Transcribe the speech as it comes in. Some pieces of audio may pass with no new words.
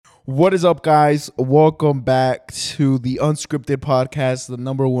What is up, guys? Welcome back to the Unscripted Podcast, the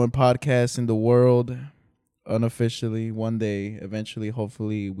number one podcast in the world. Unofficially, one day, eventually,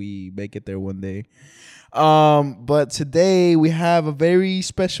 hopefully, we make it there one day. But today we have a very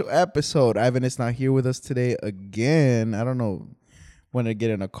special episode. Ivan is not here with us today again. I don't know when to get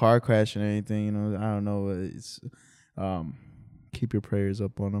in a car crash or anything. I don't know. It's keep your prayers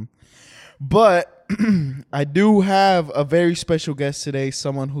up on him. But I do have a very special guest today,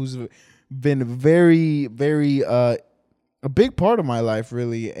 someone who's been very, very a big part of my life,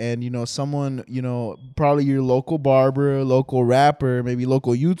 really. And, someone, probably your local barber, local rapper, maybe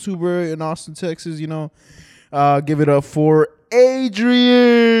local YouTuber in Austin, Texas, give it up for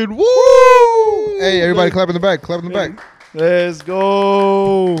Adrian. Woo! Hey, everybody clap in the back. Clap in the back. Let's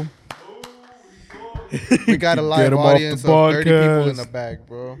go. We got a live audience of 30 people in the back,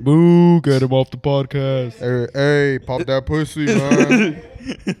 bro. Boo, get him off the podcast. Hey, pop that pussy, man.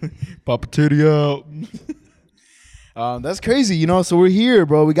 Pop a titty out. That's crazy, so we're here,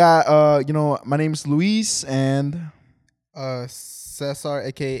 bro. We got, my name's Luis and... Cesar,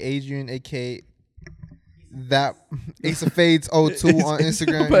 a.k.a. Adrian, a.k.a. that Ace of Fades 02 on Instagram.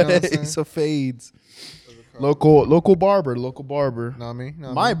 You know what I'm saying? Ace of Fades. Local barber. Not me.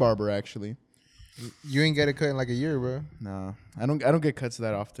 My barber, actually. You ain't get a cut in like a year, bro. Nah, I don't get cuts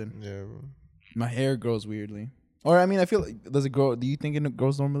that often. Yeah, bro. My hair grows weirdly. Or I mean, I feel like does it grow? Do you think it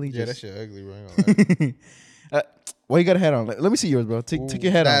grows normally? Yeah, that shit ugly, bro. Why you got a head on? Let me see yours, bro. Take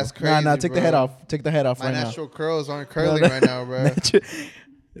your head off. That's crazy. Nah, take the head off. Take the head off right now. My natural curls aren't curling right now, bro.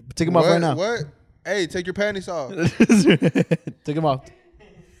 Take them off right now. What? Hey, take your panties off. Take them off.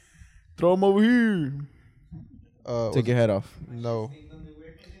 Throw them over here. Take your head off. No.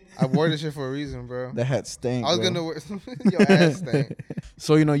 I wore this shit for a reason, bro. The hat stank. I was gonna wear your ass stank.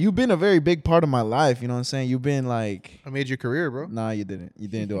 So you've been a very big part of my life. You know what I'm saying? You've been like. I made your career, bro. Nah, you didn't. You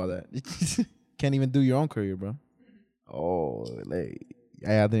didn't do all that. Can't even do your own career, bro. Oh, like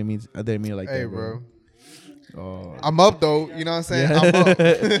I didn't mean it like hey, that, bro. Oh, I'm up though. You know what I'm saying? Yeah. I'm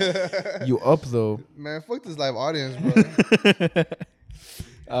up. You up though? Man, fuck this live audience, bro.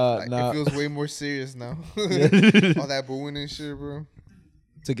 Nah. It feels way more serious now. All that booing and shit, bro.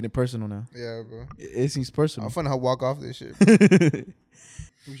 Taking it personal now. Yeah, bro. It seems personal. I'm finna walk off this shit.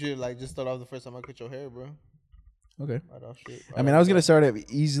 We should just start off the first time I cut your hair, bro. Okay. Right off shit. I mean, I was gonna start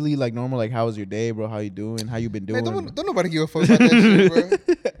it easily, like normal, like how was your day, bro? How you doing? How you been doing? Man, don't nobody give a fuck about that shit,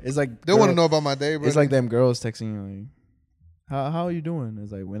 bro. It's like they want to know about my day, bro. It's like them girls texting you like, how are you doing?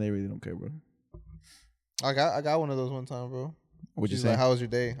 It's like when they really don't care, bro. I got one of those one time, bro. What'd you say? Like, how was your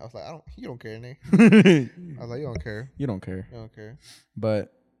day? I was like, you don't care, Nate. I was like, you don't care. You don't care. You don't care.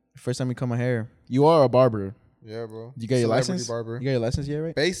 But first time you cut my hair, you are a barber. Yeah, bro. You got your license? Barber. You got your license yet,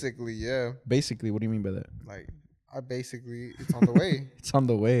 right? Basically, yeah. Basically, what do you mean by that? Like, it's on the way. It's on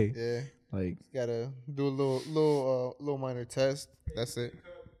the way. Yeah. Like, gotta do a little minor test. That's it.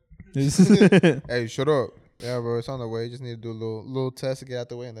 Hey, shut up. Yeah, bro. It's on the way. Just need to do a little test to get out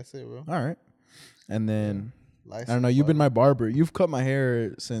the way, and that's it, bro. All right. And then license, I don't know. You've been my barber. You've cut my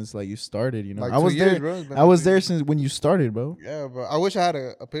hair since you started. Like I was 2 years, there. Bro. I was there since when you started, bro. Yeah, bro. I wish I had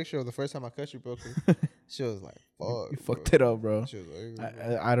a picture of the first time I cut you, bro. She was like, "Fuck." You fucked it up, bro. She was like,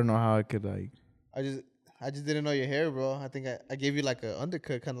 I don't know how I could I just didn't know your hair, bro. I think I gave you like an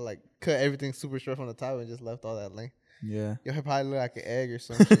undercut, kind of like cut everything super short from the top and just left all that length. Yeah. Your hair probably look like an egg or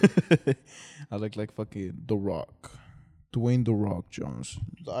some shit. I look like fucking The Rock. Dwayne The Rock Johnson.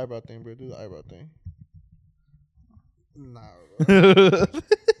 Do the eyebrow thing, bro. Do the eyebrow thing. Nah, bro.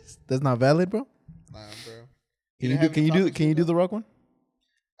 That's not valid, bro? Nah, bro. Can you do The Rock one?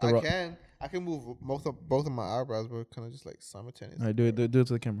 I can move both of my eyebrows, bro, kind of just like simultaneously. All right, do it to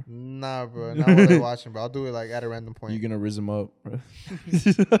the camera. Nah, bro. Not while they're watching, bro. I'll do it like at a random point. You're gonna rizz them up, bro.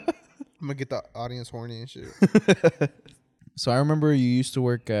 I'm gonna get the audience horny and shit. So I remember you used to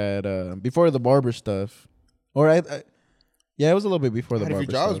work at before the barber stuff, or yeah, it was a little bit before the barber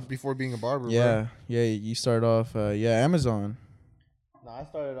stuff. I had a few jobs before being a barber. Yeah, bro. Yeah. You started off, Amazon. Nah, I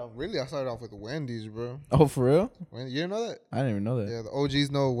started off with Wendy's, bro. Oh, for real? You didn't know that? I didn't even know that. Yeah, the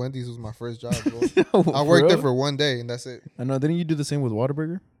OGs know Wendy's was my first job, bro. I worked there for 1 day, and that's it. I know. Didn't you do the same with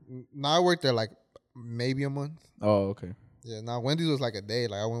Whataburger? Nah, I worked there like maybe a month. Oh, okay. Yeah, nah, Wendy's was like a day.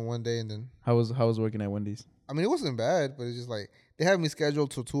 Like I went 1 day and then. How was working at Wendy's? I mean, it wasn't bad, but it's just like they had me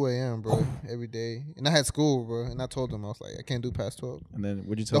scheduled till 2 a.m., bro, every day, and I had school, bro. And I told them I was like, I can't do past 12. And then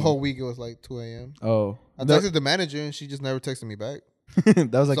what'd you tell the them? whole week it was like 2 a.m. Oh, I texted the manager and she just never texted me back.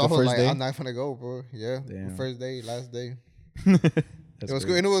 That was like so the first day. I'm not gonna go, bro. Yeah, damn. First day, last day. It was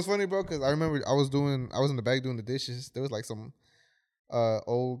good, and it was funny, bro, because I remember I was in the back doing the dishes. There was like some not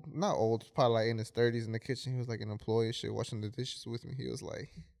old, probably like in his 30s in the kitchen. He was like an employee, shit, washing the dishes with me. He was like,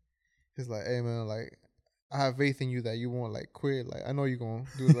 He's like, hey man, like I have faith in you that you won't like quit. Like I know you're gonna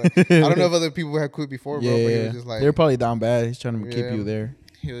do that. I don't know if other people had quit before, bro. But he was just like, they're probably down bad. He's trying to keep you there.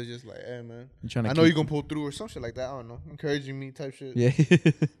 He was just like, hey man, I know you're gonna pull through or some shit like that. I don't know, encouraging me type shit. Yeah,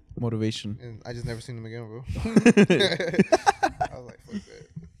 motivation. And I just never seen him again, bro. I was like, fuck that.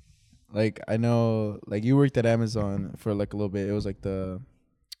 Like I know, like you worked at Amazon for like a little bit. It was like what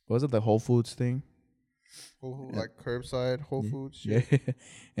was it, the Whole Foods thing? Like curbside Whole Foods shit. Yeah.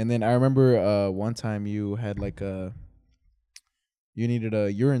 And then I remember one time you had like you needed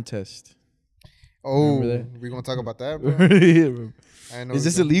a urine test. Oh, we gonna talk about that, bro? Yeah, bro. I know. Is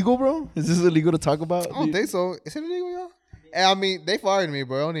this illegal, bro? Is this illegal to talk about? I don't think so. Is it illegal, y'all? I mean, they fired me,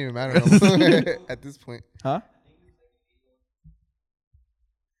 bro. It don't even matter no at this point. Huh?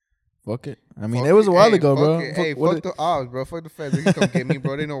 Fuck it. I mean, it was a while ago, bro. Fuck the odds, bro. Fuck the feds. They can come get me,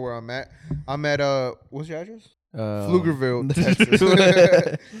 bro. They know where I'm at. I'm at what's your address? Pflugerville,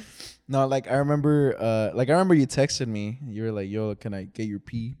 Texas. No, like I remember you texted me. You were like, "Yo, can I get your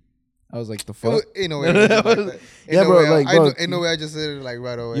pee?" I was like, "The fuck?" Ain't no way. Like that. Yeah, bro. Ain't no way. I just said it like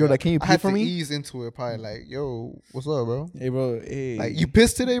right away. You were like, "Can you pee for me?" I had to ease into it, probably like, "Yo, what's up, bro?" Hey, bro. Hey, like you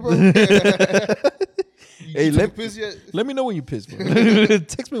pissed today, bro? Hey, let me know when you piss, bro.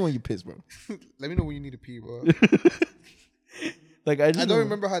 Text me when you piss, bro. Let me know when you need to pee, bro. Like I don't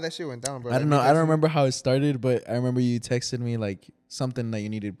remember how that shit went down, bro. I don't know. I don't remember how it started, but I remember you texted me like something that you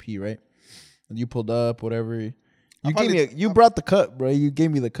needed to pee, right? And you pulled up, whatever. You brought the cup, bro. You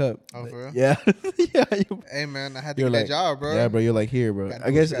gave me the cup. Oh, for real? Yeah. Yeah. Hey, man, I had to get that job, bro. Yeah, bro. You're like, here, bro. I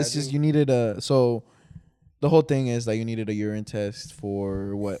guess it's just you needed so the whole thing is like you needed a urine test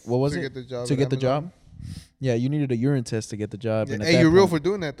for what? What was it? To get the job. Yeah, you needed a urine test to get the job. Yeah, hey, you're real for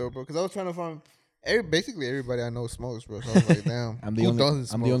doing that though, bro. Because I was trying to find basically everybody I know smokes, bro. So I was like, damn, I'm the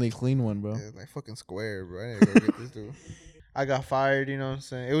only clean one, bro. Yeah, like fucking square, bro. I didn't go get this dude. I got fired, you know what I'm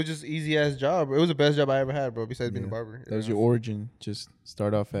saying? It was just easy ass job, bro. It was the best job I ever had, bro, besides being a barber. That was your origin. Just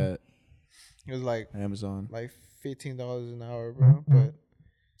start off at it was like Amazon. Like $15 an hour, bro. But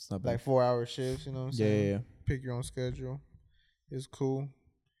it's not bad. Like 4-hour shifts, you know what I'm saying? Yeah. Pick your own schedule. It was cool.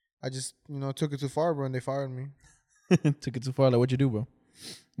 I just, took it too far, bro, and they fired me. Took it too far. Like, what'd you do, bro?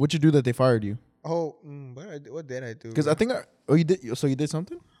 What'd you do that they fired you? Oh, what did I do? Because I think you did. So you did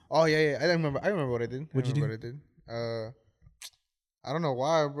something? Oh yeah. I remember what I did. What'd you do? What I did. I don't know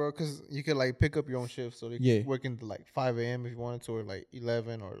why, bro. Because you could like pick up your own shift, so you could work into like 5 a.m. if you wanted to, or like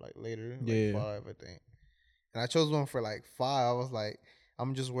 11, or like later, like 5, I think. And I chose one for like 5. I was like, I'm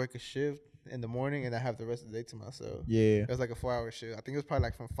gonna just work a shift in the morning, and I have the rest of the day to myself. Yeah. It was like a 4-hour shift. I think it was probably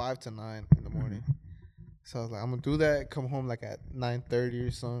like from 5 to 9 in the morning. So I was like, I'm gonna do that. Come home like at 9:30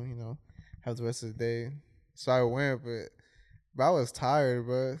 or something. Have the rest of the day. So I went, but I was tired,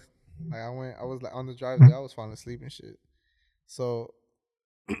 bro. Like I was like on the drive there. I was falling asleep and shit. So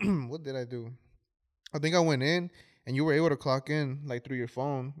what did I do? I think I went in, and you were able to clock in like through your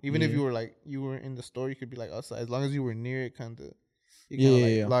phone. Even if you were in the store, you could be like outside as long as you were near it, kind of. You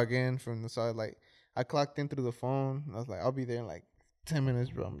can log in from the side. Like I clocked in through the phone. I was like, I'll be there in like 10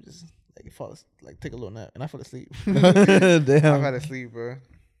 minutes, bro. I'm just like take a little nap, and I fell asleep. Damn, I fell asleep, bro.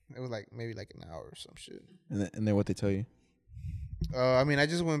 It was like maybe like an hour or some shit. And then what they tell you? I mean, I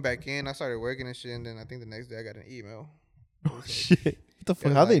just went back in. I started working and shit, and then I think the next day I got an email. Oh shit! What the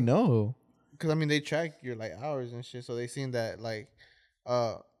fuck? How they know? Because I mean, they track your like hours and shit, so they seen that like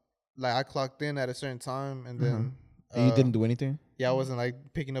I clocked in at a certain time, and then and you didn't do anything. Yeah, I wasn't like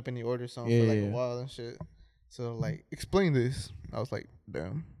picking up any orders for like a while and shit. So like, explain this. I was like,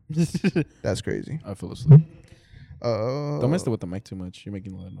 damn, that's crazy. I fell asleep. Don't mess with the mic too much. You're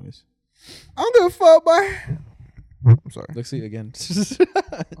making a lot of noise. I don't give a fuck, boy. I'm sorry. Let's see again.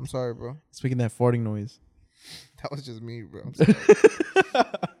 I'm sorry, bro. It's making that farting noise. That was just me, bro. I'm sorry.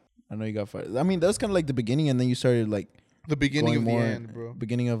 I know you got fired. I mean, that was kind of like the beginning, and then you started like the beginning of the end, bro.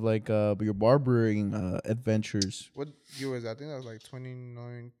 Beginning of like your barbering adventures. What year was that? I think that was like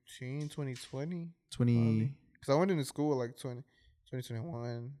 2019, 2020. 20. Because I went into school like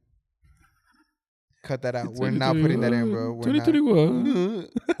 2021. Cut that out. We're not putting that in, bro. 2021.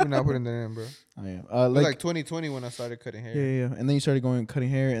 We're not putting that in, bro. I am. It was like 2020 when I started cutting hair. Yeah. And then you started cutting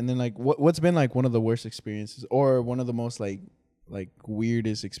hair, and then like what's been like one of the worst experiences, or one of the most like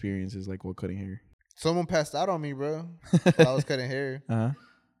weirdest experiences, like while cutting hair? Someone passed out on me, bro. While I was cutting hair.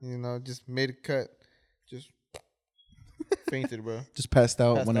 Just made a cut, just fainted, bro. Just passed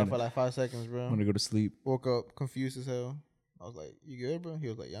out for like 5 seconds, bro. Want to go to sleep. Woke up confused as hell. I was like, "You good, bro?" He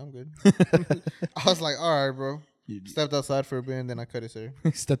was like, "Yeah, I'm good." I was like, "All right, bro." Stepped outside for a bit, and then I cut his hair.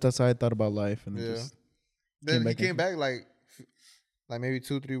 Stepped outside, thought about life, and then he came back like like maybe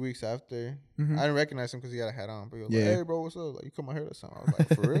 2-3 weeks after. Mhm. I didn't recognize him because he had a hat on. But he was Yeah. like, "Hey, bro, what's up? Like, you cut my hair or something?" I was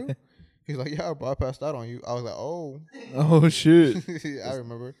like, "For real?" He's like, "Yeah, bro, I passed out on you." I was like, "Oh, Oh shit! I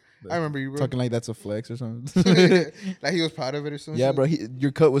remember. I remember you, bro." Talking like that's a flex or something. Like he was proud of it or something. Yeah, bro.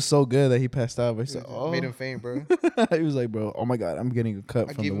 Your cut was so good that he passed out. But he said, "Oh," Made him faint, bro. he was like, "Bro, oh my god, I'm getting a cut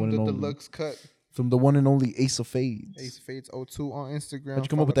I from gave the him one the and only deluxe cut. from the one and only Ace of Fades." Ace Fades 02 on Instagram. How'd you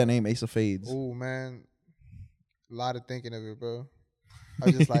come up with that name, Ace of Fades? Oh man, a lot of thinking of it, bro. I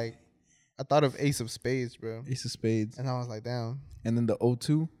was just like, I thought of Ace of Spades, bro, Ace of Spades, and I was like, damn. and then the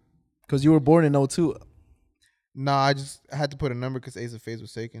 02, because you were born in 02. Nah, I just had to put a number because Ace of Spades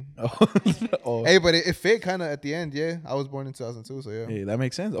was taken. Oh. Hey, but it fit kind of at the end. Yeah, I was born in 2002, so yeah. Hey, that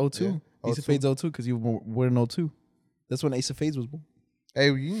makes sense. 02. Yeah. Ace of Fades 02 because you were born in 02. That's when Ace of Fades was born. Hey,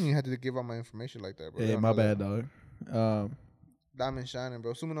 you didn't have to give out my information like that, bro. Hey, my bad, dog. Diamond shining,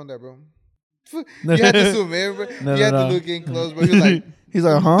 bro. Zoom in on that, bro. You had to zoom in, bro. No, you had to look in close, bro. He was like, he's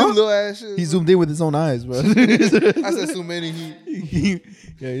like, huh? them little ass shit. He zoomed in with his own eyes, bro. I said zoom in, and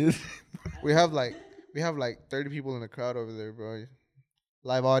Yeah. we have like 30 people in the crowd over there, bro.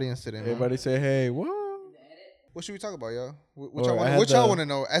 Live audience today, man. Everybody say, hey, what? What should we talk about, y'all? What Or y'all want to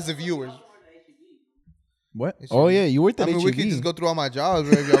know as the viewers? What? HEB. Oh, yeah, you worked at I mean, HEB. we can just go through all my jobs,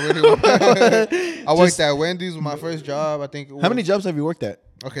 bro. If y'all really want. I worked at Wendy's was my first job. I think. How many jobs have you worked at?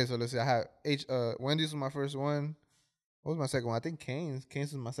 Okay, so let's see. I had Wendy's was my first one. What was my second one? I think Cane's.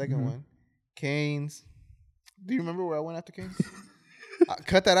 Cane's was my 2nd one. Cane's. Do you remember where I went after Cane's?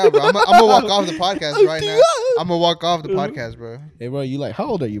 Cut that out, bro. I'm gonna walk off the podcast right now. I'm gonna walk off the podcast, bro. Hey, bro, you like, how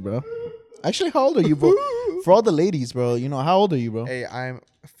old are you, bro? Actually, how old are you, bro? For all the ladies, bro, you know, how old are you, bro? Hey, I'm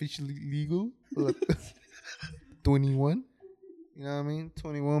officially legal. 21. You know what I mean?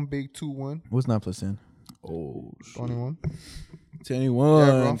 21, big 2-1. What's 9 plus 10? Oh, 21. 21. Yeah,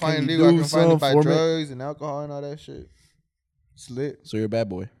 bro. I'm finding legal. I can find it by drugs and alcohol and all that shit. It's lit. So you're a bad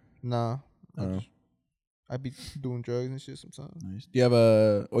boy. Nah. Oh. I be doing drugs and shit sometimes. Nice. Do you have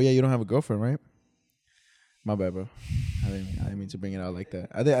a? Oh yeah, you don't have a girlfriend, right? My bad, bro. I didn't mean to bring it out like that.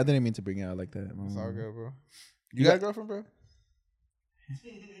 I didn't mean to bring it out like that. It's all good, bro. You got a girlfriend, bro?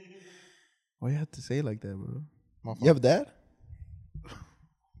 Why you have to say it like that, bro? My fault. You have a dad?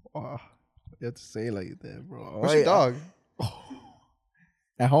 Oh, you have to say it like that, bro. What's your dog?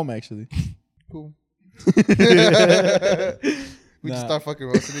 At home, actually. Cool. We just start fucking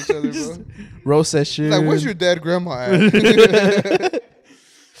roasting each other, bro. Roast that shit. Like, where's your dad, grandma at?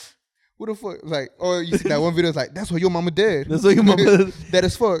 Who the fuck? Like, or you see that one video? It's like, that's what your mama did. That's what your mama. Dead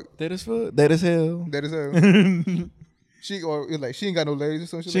as fuck. Dead as fuck. Dead as hell. Dead as hell. She ain't got no legs or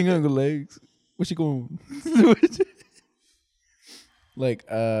something. She ain't got no legs. What she going? Like,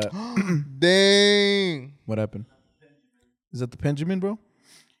 dang. What happened? Is that the Benjamin, bro?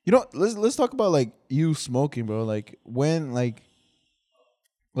 You know, let's talk about like you smoking, bro. Like when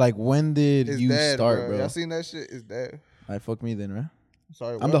did It's you dead, start, bro? Y'all seen that shit? It's dead. Alright, fuck me then, right?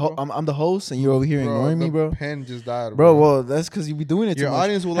 Sorry, I'm the host, and you're over here ignoring me, bro. Pen just died, Bro, well, that's because you be doing it too Your much.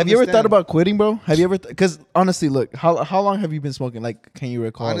 audience will Have you ever understand. thought about quitting, bro? Have you ever? Because honestly, look, how long have you been smoking? Like, can you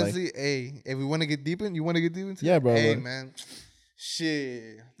recall? Honestly, like, hey, if we want to get deep in, you want to get deep into? Yeah, bro. Hey, bro. man,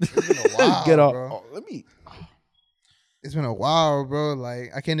 shit. It's been a while, Get off. bro. Oh, let me. It's been a while, bro.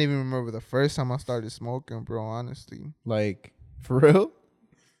 Like, I can't even remember the first time I started smoking, bro. Honestly, Like, for real?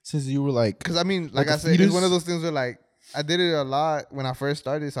 Since you were like, because I mean, Like like a I said, fetus? it's one of those things where like I did it a lot when I first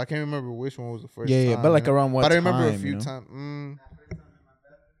started, so I can't remember which one was the first. Yeah, time, but like you know? around what But I remember a time, few you know? times.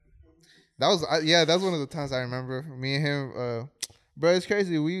 That was that's one of the times I remember. Me and him, bro, it's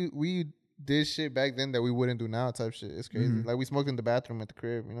crazy. We did shit back then that we wouldn't do now, type shit. It's crazy. Mhm. Like we smoked in the bathroom at the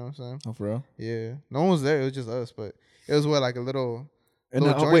crib. You know what I'm saying? oh, for real? Yeah, no one was there. It was just us. But it was like a little. And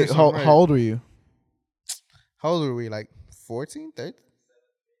Little joint wait, or how something, right? how old were you? How old were we? Like 14, 13?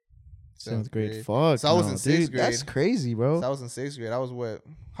 7th grade. Fuck. So I was no, in 6th dude, grade. That's crazy, bro. So I was in 6th grade. I was what?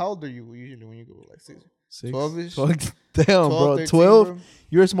 How old are you usually when you go like 6? 6? 12-ish? Damn, bro. 13, 12? bro.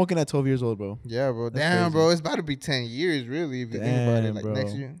 You were smoking at 12 years old, bro. Yeah, bro. That's Damn, crazy. bro. It's about to be 10 years, really, if you think about it. Damn, Like bro.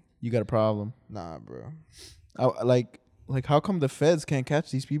 next year. You got a problem. Nah, bro. Like how come the feds can't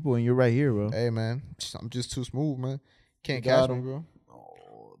catch these people and you're right here, bro? Hey, man. I'm just too smooth, man. Can't You got catch me, 'em. bro.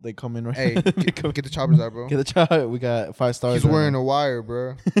 Oh, they come in right. Hey, They get, come- get the choppers out, bro. get the child. We got 5 stars. He's wearing right a wire,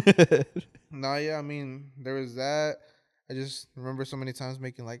 bro. now. Nah, yeah, I mean, there was that. I just remember so many times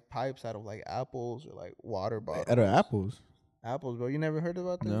making like pipes out of like apples or like water bottles. Out of apples. Apples, bro. You never heard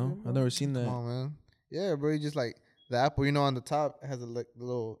about that? No, shit, bro? I've never seen that. Come on, man. Yeah, bro. You just like the apple, you know, on the top has a like, the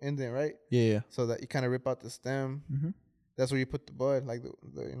little indent, right? Yeah. So that you kind of rip out the stem. Mm-hmm. That's where you put the bud, like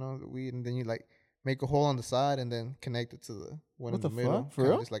the you know, the weed, and then you like make a hole on the side and then connect it to the one What in the the middle. fuck? For Kinda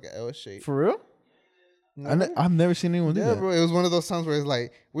real? Just like an L shape. For real? I've never seen anyone do that. Yeah, bro. It was one of those times where it's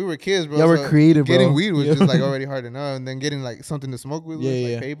like we were kids, bro. Y'all were creative, bro. Getting weed was just like already hard enough, and then getting like something to smoke with,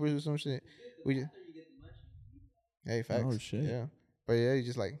 like papers or some shit. We just hey, facts. Oh shit. Yeah, but yeah, you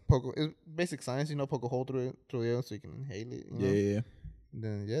just like poke. It's basic science, poke a hole through the air so you can inhale it. Yeah. And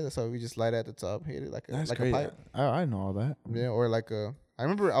then that's how we just light at the top, hit it like a That's like crazy. a pipe. I know all that. Yeah, or like a. I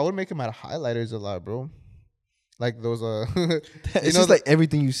remember I would make them out of highlighters a lot, bro. Like those it's just like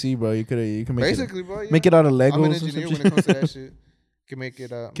everything you see, bro. You can make basically, bro. Yeah. Make it out of Legos. I'm an engineer when it comes to that shit. Can make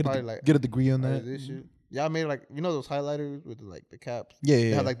it get a degree on that. This shit. Yeah, I made like those highlighters with like the caps. Yeah. They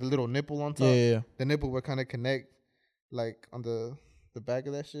had like the little nipple on top. Yeah. The nipple would kind of connect like on the back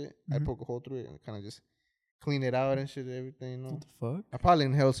of that shit. Mm-hmm. I'd poke a hole through it and kind of just clean it out and shit, everything. What the fuck? I probably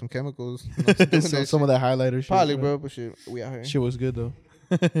inhaled some chemicals. Some of that highlighter shit. Probably, bro. But shit, we out here. Shit was good though.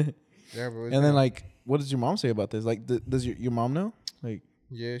 Yeah, bro. And then like, what does your mom say about this? Like, does your mom know? Like,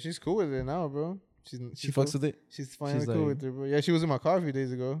 yeah, she's cool with it now, bro. She fucks with it. She's finally cool with it, bro. Yeah, she was in my car a few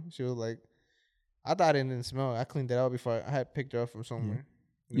days ago. She was like, I thought it didn't smell. I cleaned it out before I had picked her up from somewhere.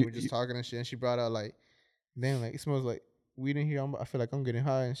 Yeah. We were just talking and shit, and she brought out like, damn, like it smells like weed in here. I feel like I'm getting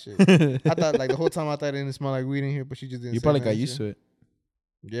high and shit. I thought like the whole time I thought it didn't smell like weed in here, but she just didn't. You probably got used to it.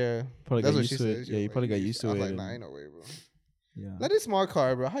 Yeah, probably that's got what used she to said. it. Yeah, you probably got used to it. I was like, nah, ain't no way, bro. Yeah. Let it small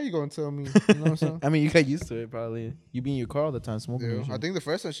car, bro. How you gonna tell me? You know what I'm saying? I mean, you got used to it probably. You be in your car all the time smoking. Yeah, I think the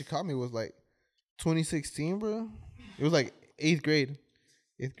first time she caught me was like 2016, bro. It was like 8th grade.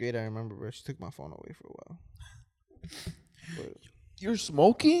 8th grade, I remember, bro. She took my phone away for a while. But you're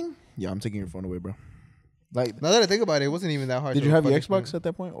smoking? Yeah, I'm taking your phone away, bro. Like, now that I think about it, it wasn't even that hard. Did you have your Xbox at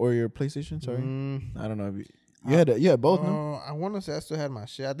that point or your PlayStation? Sorry, I don't know. If you had both. No, I want to say I still had my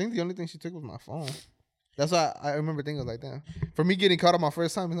shit. I think the only thing she took was my phone. That's why I remember thinking like that. For me, getting caught on my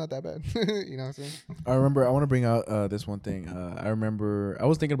first time is not that bad. You know what I'm saying? I remember. I want to bring out this one thing. I remember. I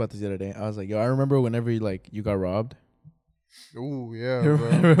was thinking about this the other day. I was like, yo, I remember whenever you got robbed. Ooh, yeah, bro.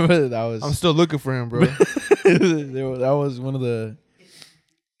 I remember that was. I'm still looking for him, bro. That was one of the.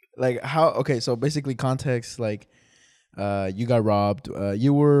 Like how? Okay, so basically context. Like, you got robbed.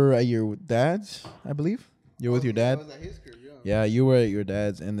 You were at your dad's, I believe. You're with your dad. I was at his crib, yeah, you were at your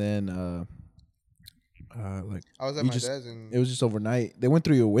dad's, and then like I was at my dad's, and it was just overnight. They went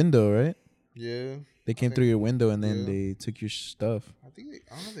through your window, right? Yeah. They came through your window, and then they took your stuff. I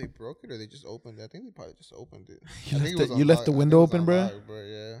don't know if they broke it or they just opened it. I think they probably just opened it. You left the window open, bro?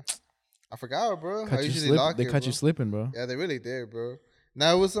 Yeah. I forgot, bro. I usually lock it. They caught you slipping, bro. Yeah, they really did, bro.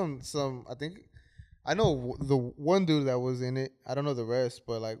 Now it was some. I think I know the one dude that was in it. I don't know the rest,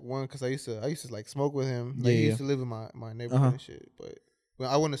 but like one, because I used to like smoke with him. Like he used to live in my neighborhood and shit. But when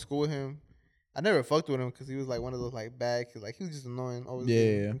I went to school with him, I never fucked with him because he was like one of those like bad kids. Like he was just annoying, always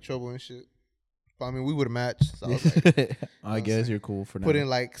in trouble and shit. But I mean, we would have matched. So I was like, I guess you're cool for now. Put in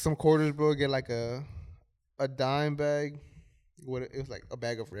like some quarters, bro. Get like a dime bag. It was like a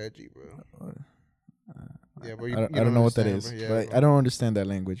bag of Reggie, bro. Yeah, but I don't know what that is. Yeah, but I don't understand that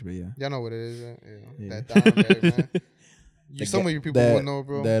language, but yeah. Y'all know what it is, right? Yeah. That dime bag, man. Some of you people would know,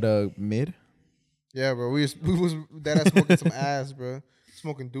 bro. That mid? Yeah, bro. We was that smoking some ass, bro.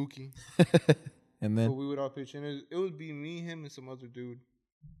 Smoking dookie. And then but we would all pitch in. It would be me, him, and some other dude.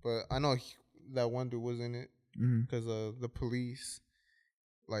 But I know that one dude was in it because the police,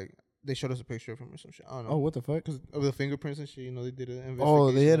 like, they showed us a picture of him or some shit. I don't know. Oh, what the fuck? Because of the fingerprints and shit, they did an investigation.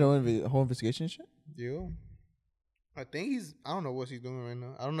 Oh, they had a whole investigation and shit? Yeah. I think I don't know what he's doing right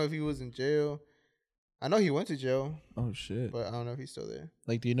now. I don't know if he was in jail. I know he went to jail. Oh, shit. But I don't know if he's still there.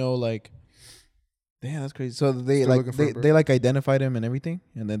 Like, do you know, like, damn, that's crazy. So they they identified him and everything?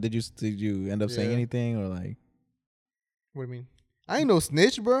 And then did you end up saying anything or like? What do you mean? I ain't no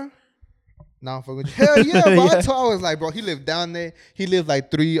snitch, bro. Nah, I'm fucking. Hell yeah, bro. I was like, bro, he lived down there. He lived like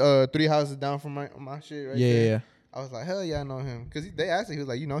three houses down from my shit right there. Yeah. I was like, hell yeah, I know him. Because they asked me, he was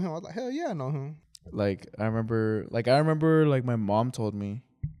like, you know him? I was like, hell yeah, I know him. Like, I remember, like, my mom told me.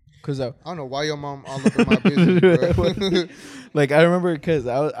 Cause I don't know why your mom all up in my business, bro. Like, I remember because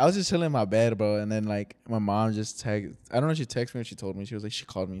I was just chilling in my bed, bro. And then, like, my mom just I don't know if she texted me or she told me. She was like, she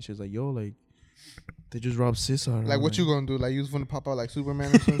called me. She was like, yo, like, they just robbed Cesar. Like, what you gonna do? Like, you was gonna pop out like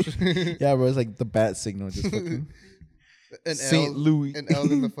Superman or something? Yeah, bro. It's like the bat signal. Just fucking. St. Louis. An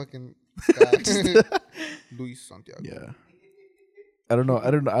L in the fucking sky. Luis Santiago. Yeah. I don't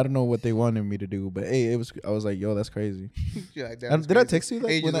know what they wanted me to do, but hey, I was like, yo, that's crazy. Yeah, like, did I text you that?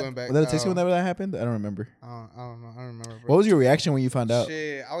 Did I text you whenever that happened? I don't remember. I don't know. I don't remember. Bro. What was your reaction when you found out?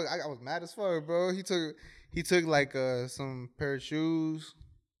 Shit, I was mad as fuck, bro. He took like some pair of shoes.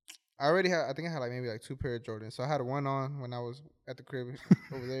 I think I had like maybe like 2 pair of Jordans. So I had one on when I was at the crib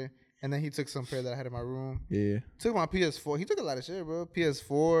over there. And then he took some pair that I had in my room. Yeah. Took my PS4. He took a lot of shit, bro.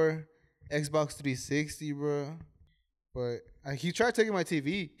 PS4, Xbox 360, bro. But he tried taking my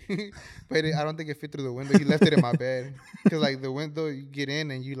TV, but I don't think it fit through the window. He left it in my bed because like the window, you get in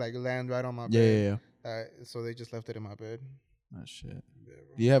and you like land right on my bed. Yeah. So they just left it in my bed. Oh shit. Yeah,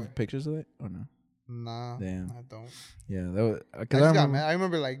 do you have pictures of it or no? Nah, damn, I don't. Yeah, that was. I just got mad. I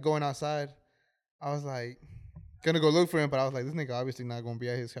remember like going outside. I was like gonna go look for him, but I was like, this nigga obviously not gonna be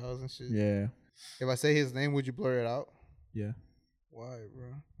at his house and shit. Yeah. If I say his name, would you blur it out? Yeah. Why, bro?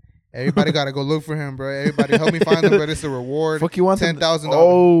 Everybody gotta go look for him, bro. Everybody help me find him, bro. It's a reward. Fuck, you want $10,000?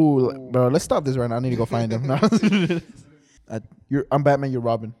 Oh, bro, let's stop this right now. I need to go find him. I'm Batman. You're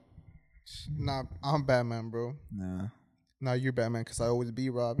Robin. Nah, I'm Batman, bro. Nah, you're Batman because I always be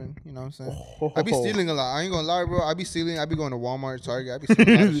Robin. You know what I'm saying? I be stealing a lot. I ain't gonna lie, bro. I be stealing. I be going to Walmart, Target. I be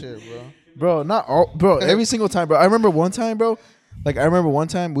stealing a lot of shit, bro. Bro, not all, bro. Every single time, bro. I remember one time, bro. Like I remember one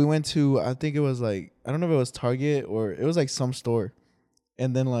time we went to. I think it was like I don't know if it was Target or it was like some store,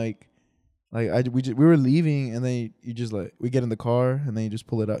 and then we were leaving, and then you just like we get in the car, and then you just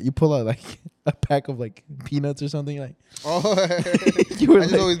pull it out. You pull out like a pack of like peanuts or something like. Oh, I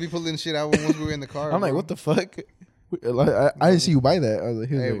just always be pulling shit out once we were in the car. I'm like, what the fuck? I didn't see you buy that. I was like,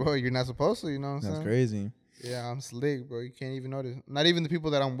 hey, bro, you're not supposed to. You know what I'm saying? That's crazy. Yeah, I'm slick, bro. You can't even notice. Not even the people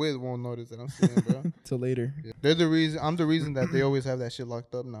that I'm with won't notice that I'm stealing, bro. Till later. Yeah. They're the reason. I'm the reason that they always have that shit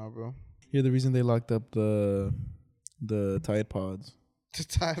locked up now, bro. You're the reason they locked up the Tide Pods. The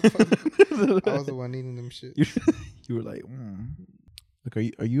Tide Pods. I was the one eating them shit. You were like, Look,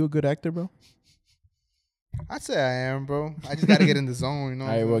 are you a good actor, bro? I'd say I am, bro. I just gotta get in the zone, you know.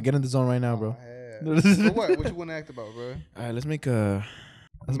 All right, well, get in the zone right now, bro. So what you want to act about, bro? All right, let's make a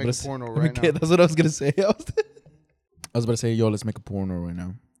porno right now. That's what I was gonna say. I was about to say, yo, let's make a porno right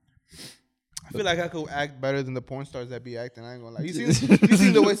now. I feel like I could act better than the porn stars that be acting. I ain't gonna lie. You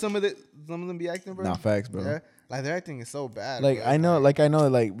seen the way some of them be acting, bro? Nah, facts, bro. Yeah? Like their acting is so bad. Like bro. I know,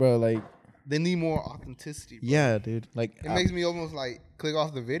 bro, like they need more authenticity, bro. Yeah, dude. Like it makes me almost like click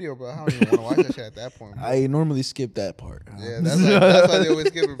off the video, bro. I don't even want to watch that shit at that point, bro. I normally skip that part. Yeah, that's why they always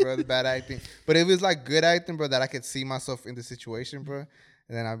skip it, bro. The bad acting. But if it's like good acting, bro, that I could see myself in the situation, bro,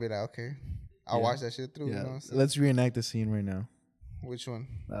 and then I'll be like, okay, I'll watch that shit through. Yeah. You know what I'm saying? Let's reenact the scene right now. Which one?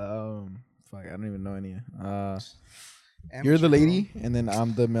 Fuck, I don't even know any. You're the lady, and then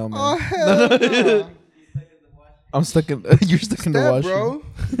I'm the mailman. Oh hell no. I'm stuck in. You're stuck in the washroom,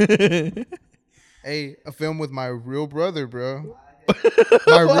 bro. Hey, a film with my real brother, bro.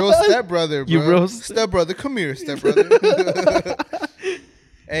 My real stepbrother, bro. Your real stepbrother. Come here, stepbrother.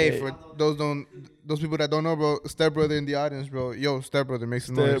 Hey, for those people that don't know, bro, stepbrother in the audience, bro. Yo, stepbrother, make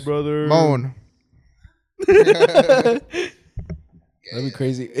some noise. Stepbrother. Moan. That'd be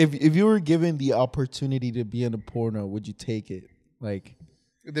crazy. If you were given the opportunity to be in a porno, would you take it? Like,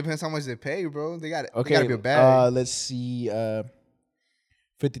 it depends how much they pay, bro. They got okay. They gotta be a bag. Let's see.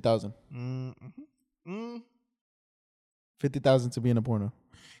 50,000. 50,000 to be in a porno.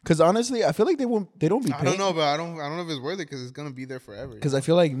 Because honestly, I feel like they don't be paying. I don't know, but I don't know if it's worth it because it's gonna be there forever. Because I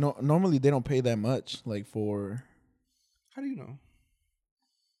feel like normally they don't pay that much. Like for. How do you know?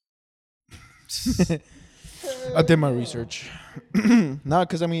 I did my research. No,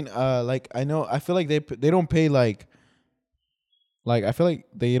 because I mean, like I know, I feel like they don't pay like I feel like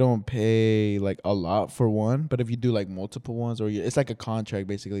they don't pay like a lot for one, but if you do like multiple ones or it's like a contract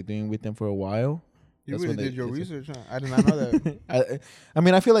basically doing with them for a while. You really did your research, huh? I did not know that. I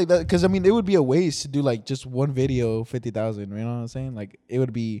mean, I feel like that because I mean, it would be a waste to do like just one video, 50,000. You know what I'm saying? Like it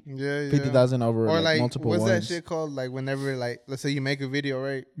would be 50,000 over or like multiple what's ones. That shit called? Like whenever like let's say you make a video,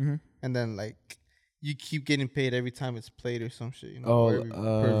 right? Mm-hmm. And then like you keep getting paid every time it's played or some shit, you know,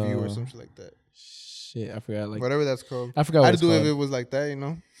 per view or some shit like that. Shit, I forgot. Like whatever that's called. I forgot. What I'd do it if it was like that, you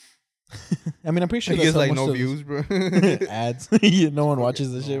know. I mean, I'm pretty sure it gets like no views, bro. Ads. No one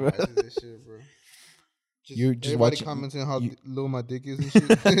watches this shit, bro. You're just watching. Commenting how low my dick is and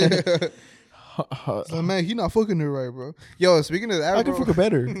shit. So, man, he not fucking her right, bro. Yo, speaking of that, I can fuck her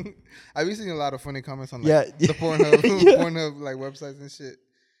better. I've been seeing a lot of funny comments on like the Pornhub like websites and shit.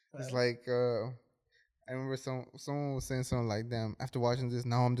 It's like I remember someone was saying something like, "Damn, after watching this,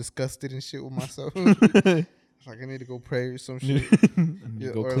 now I'm disgusted and shit with myself." It's like I need to go pray or some shit.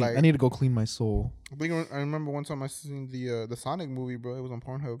 I need to go clean my soul. I remember one time I seen the Sonic movie, bro. It was on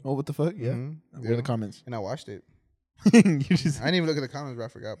Pornhub. Oh, what the fuck? Yeah. What are the comments? And I watched it. I didn't even look at the comments, bro. I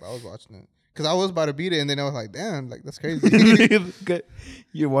forgot, but I was watching it. Because I was about to beat it, and then I was like, damn, like, that's crazy.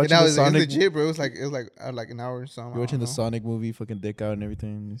 You're watching the Sonic. It was legit, bro. It was like an hour or something. You're watching the Sonic movie, fucking dick out and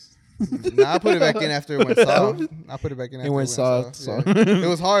everything. Nah, I put it back in after it went soft. I put it back in after it went soft. Yeah. It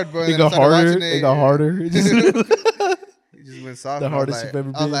was hard, bro. It got harder. It got harder. It just went soft. The and hardest I was you've ever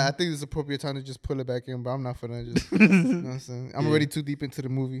like, I was been. like, I think it's appropriate time to just pull it back in, but I'm not finna just. You know what I'm saying? I'm Yeah. already too deep into the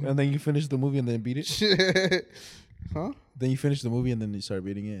movie. And then you finish the movie and then beat it. Huh? Then you finish the movie and then you start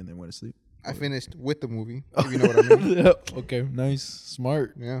beating it and then went to sleep. I finished with the movie. If you know what I mean? Okay, nice,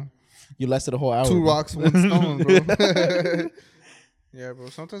 smart. Yeah. You lasted a whole hour. 2 bro. rocks, 1 stone, bro. Yeah, bro.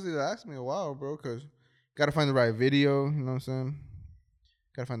 Sometimes it lasts me a while, bro, because gotta find the right video. You know what I'm saying?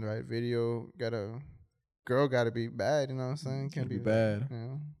 Gotta find the right video. Girl gotta be bad. You know what I'm saying? Can't Gotta be be bad.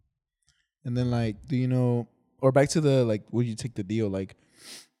 Yeah. And then like, do you know? Or back to the like, would you take the deal? Like,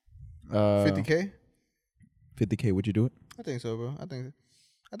 50K? 50K. Would you do it? I think so, bro. I think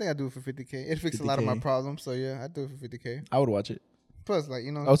I do it for 50K. It fixed a lot of 50K. my problems. So yeah, I do it for 50K. I would watch it. Plus, like,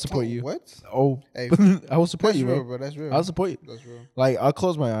 you know, I would support you. What? Oh, Hey, I will support that's you, real, bro. bro. That's real. I'll support you. That's real. Like, I'll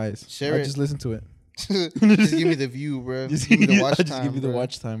close my eyes. Share I'll it. just listen to it. Just give me the view, bro. Just give me the watch I'll time. just give you the bro.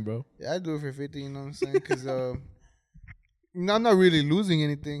 watch time, bro. Yeah, I do it for 50. You know what I'm saying? Because I'm not really losing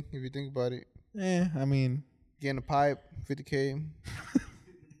anything if you think about it. Yeah, I mean, Getting a pipe, 50K.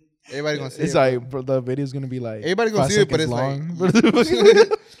 Everybody gonna see it's it. like, bro, the video's gonna be like Everybody gonna 5 see it, but seconds it's long.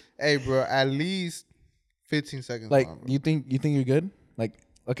 like, hey, bro, at least 15 seconds. Like, long, bro. you think you're good? Like,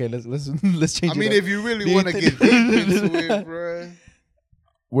 okay, let's let's change. I mean, it up. if you really Do you want to think- get deep into it, bro.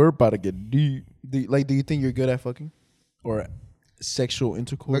 We're about to get deep. Do you think you're good at fucking or sexual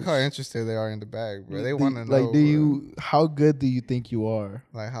intercourse? Look how interested they are in the bag, bro. They Do- want to know. Like, bro. how good do you think you are?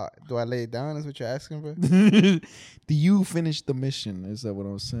 Like, how do I lay it down? Is what you're asking, bro? Do you finish the mission? Is that what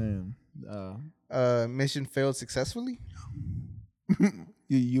I'm saying? Mission failed successfully.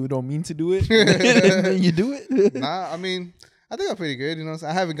 You don't mean to do it, and then you do it. Nah, I mean, I think I'm pretty good. You know, what I'm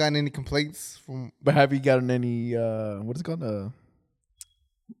saying? I haven't gotten any complaints from. But have you gotten any what is it called?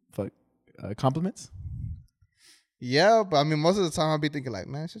 Compliments? Yeah, but I mean, most of the time I'll be thinking like,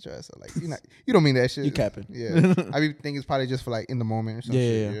 man, shut your ass up. Like, you don't mean that shit. You capping? Yeah, I be thinking it's probably just for like in the moment or something.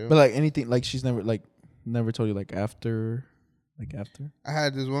 Yeah. But like anything, like she's never told you like after. I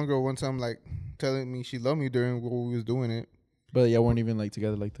had this one girl one time like telling me she loved me during when we was doing it. But y'all weren't even like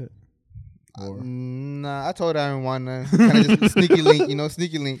together like that. Nah, I told her I didn't want to. Kind of just sneaky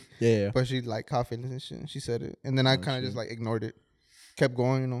link. Yeah. But she like caught feelings and shit. She said it, and then I kind of just like ignored it. Kept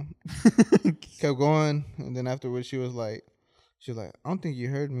going, kept going, and then afterwards she was like, I don't think you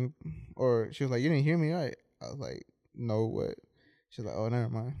heard me, or she was like, you didn't hear me right. I was like, no, what? She was like, oh, never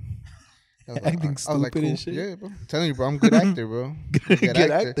mind. I was like, Acting I was like, stupid and shit. Yeah, bro. I'm telling you, bro, I'm a good actor, bro. Good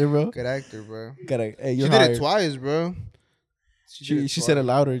actor, bro. Good actor, bro. Hey, She you're did hired. it twice, bro. She said it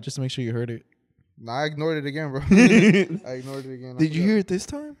louder just to make sure you heard it. Nah, I ignored it again, bro. I ignored it again. Did you hear it this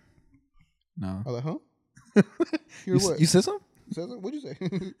time? No. I was like, huh? Hear what? You said something? What'd you say?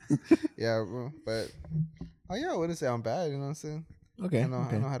 Yeah, bro. But I wouldn't say I'm bad. You know what I'm saying? Okay.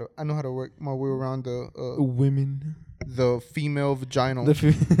 I know how to work my way around Women. the female vaginal.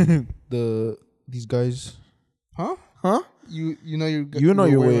 These guys. Huh? You know your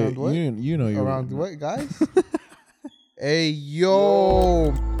way. around what? You know your Around way. what, guys? Hey,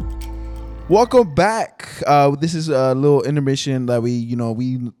 yo. Welcome back. This is a little intermission that we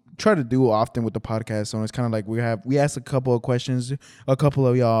try to do often with the podcast. So it's kind of like we asked a couple of questions, a couple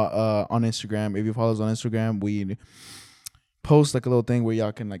of y'all on Instagram. If you follow us on Instagram, we post like a little thing where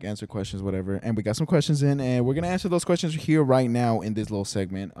y'all can like answer questions, whatever. And we got some questions in, and we're gonna answer those questions here right now in this little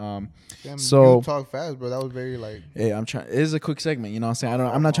segment. Damn, So you talk fast, bro. That was very like. Hey, I'm trying. It is a quick segment, you know what I'm saying.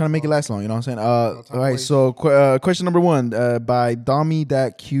 I'm not trying to make it last long, you know what I'm saying. time All right. waste. So, question number 1, by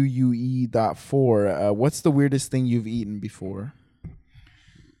Domi.QUE.4. What's the weirdest thing you've eaten before?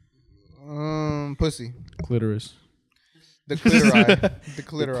 Pussy. Clitoris. The clitori. The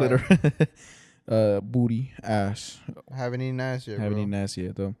clitori. Booty, ass. I haven't eaten ass yet, Haven't bro. eaten ass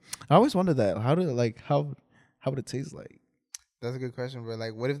yet though. I always wondered that. How would it taste like? That's a good question, bro.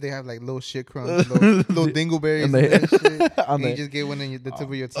 Like, what if they have like little shit crumbs, little dingleberries And and they- that shit, on and you the- just get one in the tip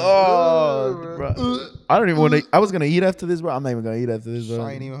of your tongue? Oh, bro. I don't even want to. I was gonna eat after this, bro. I'm not even gonna eat after this, bro.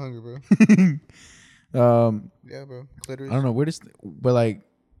 I ain't even hungry, bro. Yeah, bro. Clitoris. I don't know weirdest, but like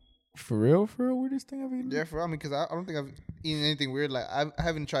for real, weirdest thing I've eaten. Yeah, for real. I mean, because I don't think I've eaten anything weird. Like, I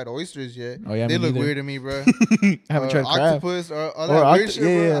haven't tried oysters yet. Oh yeah, They me look neither. weird to me, bro. I haven't tried crab octopus or all that weird shit,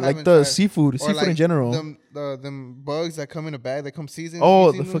 bro. I like haven't the tried. seafood, Or seafood like in general. them bugs that come in a bag that come seasoned. Oh,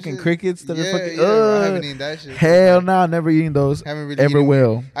 You the seen those fucking shit? crickets that are Yeah, fucking. yeah, bro. I haven't eaten that shit. Hell no, never eating those. Haven't really Ever eaten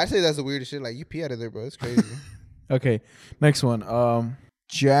will. I say that's the weirdest shit. Like, you pee out of there, bro. It's crazy. Okay, next one.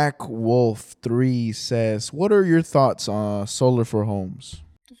 Jack Wolf 3 says, "What are your thoughts on solar for homes?"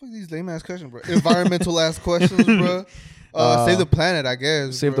 What the fuck are these lame ass questions, bro? Environmental ass questions, bro. Save the planet, I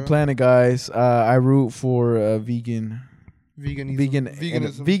guess. Save the bro. planet, guys. I root for vegan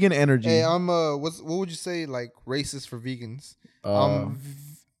veganism. Vegan energy. Hey, I'm what would you say like racist for vegans? Veganist.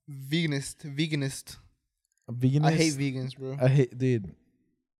 Veganist. I hate vegans, bro. I hate, dude.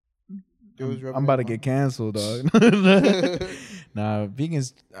 I'm about to get canceled, dog. Nah,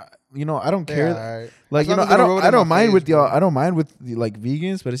 vegans. I don't care. Right. Like, I don't mind with y'all. I don't mind with like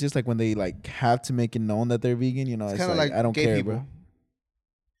vegans, but it's just like when they like have to make it known that they're vegan. It's kind of like I don't gay care, people.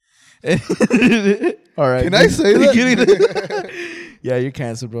 bro. All right. Can I say that? Yeah, you're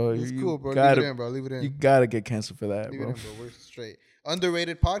canceled, bro. It's cool, bro. Leave it in, bro. Leave it in. You gotta get canceled for that, Leave bro. it in, bro. We're straight.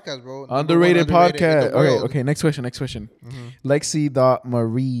 Underrated podcast, bro. Underrated podcast. Okay, Okay. Next question. Mm-hmm.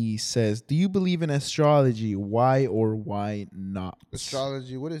 Lexi.Marie says, "Do you believe in astrology? Why or why not?"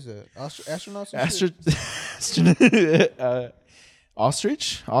 Astrology. What is that? Astronauts.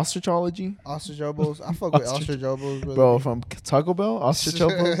 Ostrichology. Ostrich elbows. I fuck with ostrich elbows, bro. From Taco Bell, ostrich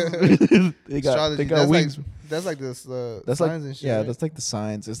elbows. they got wings. That's like this. That's signs like and shit. yeah. Right? That's like the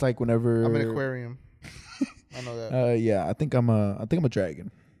signs. It's like whenever I'm an aquarium. I know that. Yeah. I think I'm a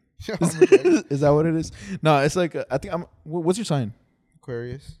dragon. I'm a dragon. Is that what it is? No, it's like I think I'm. What's your sign?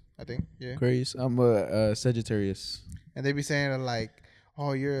 Aquarius. I think. Yeah. Aquarius. I'm a Sagittarius. And they be saying like,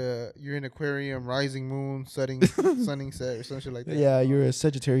 "Oh, you're an aquarium, rising moon, sunning set, or something like that." Yeah, you're a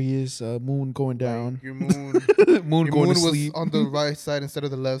Sagittarius. Moon going down. Like your moon. moon your going moon to sleep. was on the right side instead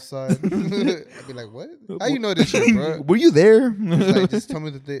of the left side. I'd be like, "What? How you know this shit, bro?" Were you there? Like, just tell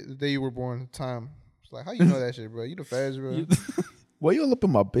me the day you were born, the time. It's like, how you know that shit, bro? You the feds, bro. Why you all up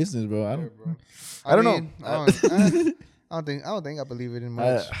in my business, bro? I don't know. I don't think I believe it in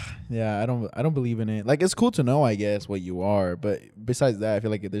much. I don't believe in it. Like, it's cool to know, I guess, what you are, but besides that, I feel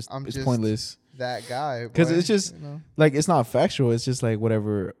like it's pointless. That guy, because it's just like it's not factual. It's just like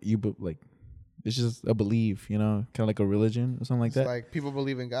whatever like. It's just a belief, kind of like a religion or something like that. Like people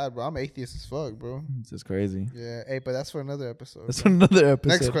believe in God, bro. I'm atheist as fuck, bro. It's just crazy. Yeah, hey, but that's for another episode. That's for another episode.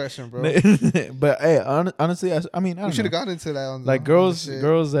 Next question, bro. But hey, honestly, I mean, we should have gotten into that. On like girls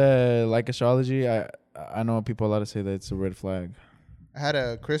that like astrology. I know people a lot to say that it's a red flag. I had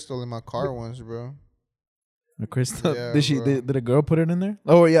a crystal in my car once, bro. A crystal? Yeah, did a girl put it in there?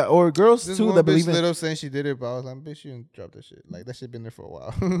 Oh yeah, or girls this too that believe in. Lit up saying she did it, but I was like, bitch, you didn't drop that shit. Like that shit been there for a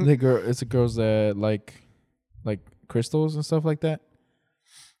while. It's the girls that like crystals and stuff like that.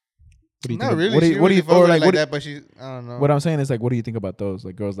 What do you Not think? really. What do you or like that? But she, I don't know. What I'm saying is like, what do you think about those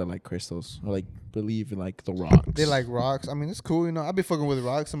like girls that like crystals or like believe in like the rocks? They like rocks. I mean, it's cool. I be fucking with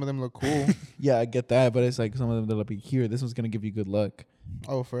rocks. Some of them look cool. Yeah, I get that, but it's like some of them they'll be here. This one's gonna give you good luck.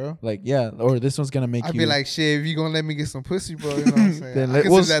 Oh, for real? Like or this one's gonna make I'd you. be like, shit. If you gonna let me get some pussy, bro, you know what I'm saying? Then I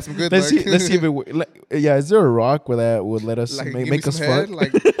consider that some good luck. Let's see if it. Yeah, is there a rock where that would let us like, make us head? fuck?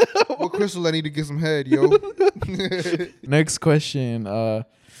 Like, what crystal I need to get some head, yo? Next question.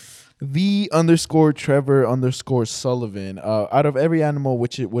 The_Trevor_Sullivan. Out of every animal,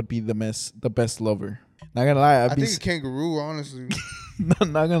 which it would be the best lover? Not gonna lie, I think a kangaroo. Honestly, not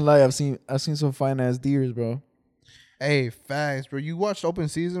gonna lie, I've seen some fine ass deers, bro. Hey, facts, bro. You watched Open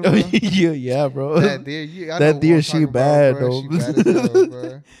Season, bro? yeah, bro. That deer, that deer, she bad though. She bad as hell,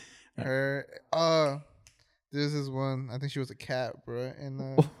 bro. Her, this is one. I think she was a cat, bro,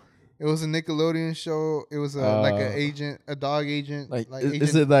 and it was a Nickelodeon show. It was like a dog agent. Like agent,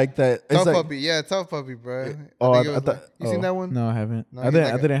 is it like that? Tough like, Puppy, yeah, Tough Puppy, bro. I thought you seen that one? No, I haven't. No, I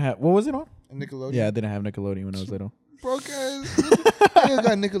didn't have. What was it on? Nickelodeon. Yeah, I didn't have Nickelodeon when I was little. Broke ass. I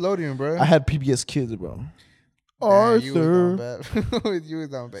got Nickelodeon, bro. I had PBS Kids, bro. Arthur. You was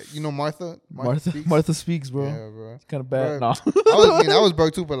down bad. You know Martha? Martha Speaks, bro. Yeah, bro. It's kind of bad. Bro, No. I was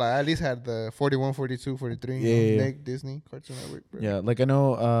broke too, but like I at least had the 41, 42, 43. Yeah. Nick, Disney, Cartoon Network, bro. Yeah, like I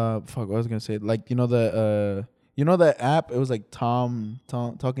know. Fuck, what I was gonna say. Like that app. It was like Talking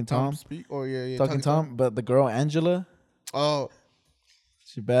Tom. Speak. Oh yeah. Talking Tom. But the girl Angela. Oh.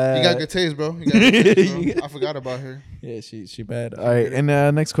 She bad. You got good taste, bro. You got good taste, bro. I forgot about her. Yeah, she bad. All right, and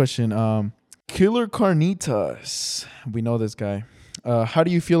next question. Killer Carnitas. We know this guy. How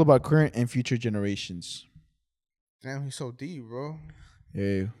do you feel about current and future generations? Damn, he's so deep, bro.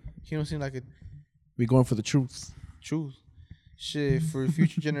 Yeah. He don't seem like a... We going for the truth. Shit, for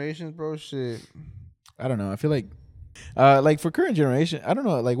future generations, bro, shit. I don't know. I feel like for current generation, I don't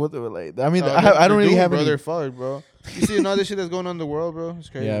know. Like what? Like I mean, I don't really have any. They're fucked, bro. You see another shit that's going on in the world, bro. It's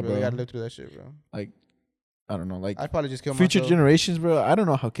crazy, yeah, bro. You gotta live through that shit, bro. Like, I don't know. Like, I'd probably just kill future myself. generations, bro. I don't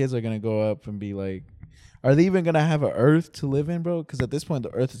know how kids are gonna go up and be like, are they even gonna have an Earth to live in, bro? Because at this point,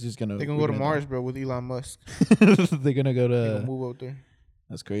 the Earth is just gonna. They're gonna go to Mars, bro, with Elon Musk. They're gonna go to. They're gonna move out there.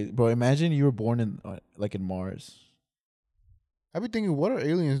 That's crazy, bro. Imagine you were born in in Mars. I be thinking, what are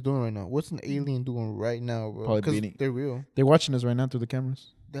aliens doing right now? What's an alien doing right now, bro? Probably because they're real. They're watching us right now through the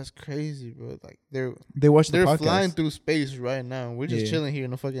cameras. That's crazy, bro. Like They watch the they're podcast. flying through space right now. We're just Yeah. chilling here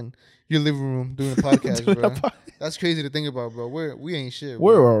in the fucking your living room doing a podcast, Doing a bro. That's crazy to think about, bro. We ain't shit.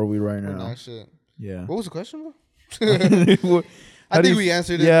 Where bro. are we right We're now? not shit. Yeah. What was the question, bro? I think we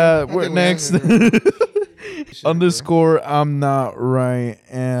answered it. Yeah, bro. we're next. Underscore I'm not right.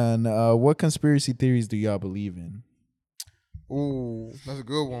 And what conspiracy theories do y'all believe in? Ooh, that's a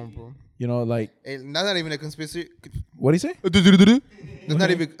good one, bro. You know, like That's not even a conspiracy. what do you say? It's not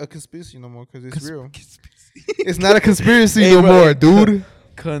even a conspiracy no more because it's real. It's not a conspiracy no bro, more, dude.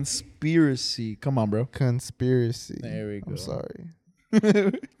 Conspiracy. Come on, bro. Conspiracy. There we go. I'm sorry.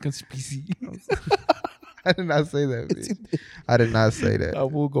 Conspiracy. I did not say that, bitch. I did not say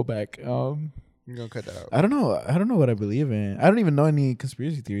that. We'll go back. You're gonna cut that out. I don't know what I believe in. I don't even know any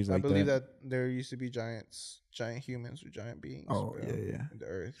conspiracy theories I like believe that there used to be giant humans or giant beings. Oh, bro, yeah. in the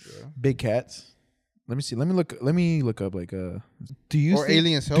earth, bro. Big cats. Let me see. Let me look up like do you Or think,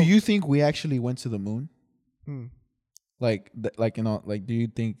 aliens do help. you think we actually went to the moon? Hmm. Like you know, like do you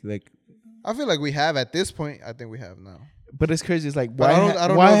think like I feel like we have at this point. I think we have now. but it's crazy. It's like But why I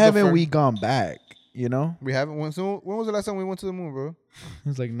don't why know if the haven't we gone back? You know? We haven't went. So when was the last time we went to the moon, bro?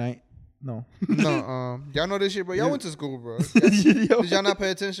 It's like night. No. No. Y'all know this shit, bro. Y'all went to school, bro. Yo. Did y'all not pay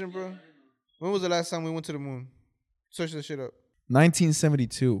attention, bro? When was the last time we went to the moon? Search this shit up.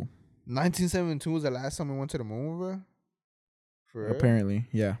 1972. 1972 was the last time we went to the moon, bro. For real? Apparently,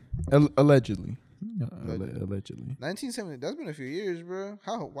 yeah. Allegedly. Allegedly. 1970. That's been a few years, bro.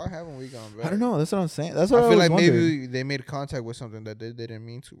 Why haven't we gone back? I don't know. That's what I'm saying. That's what I feel was like wondering. maybe they made contact with something that they didn't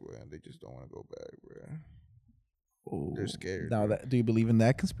mean to, bro. And they just don't want to go back, bro. Oh. They're scared. Now bro. that do you believe in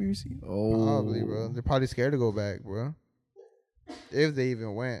that conspiracy? Oh, Probably, bro. They're probably scared to go back, bro. If they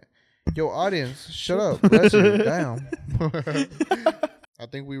even went. Yo, audience, shut up. Bless you. Damn. I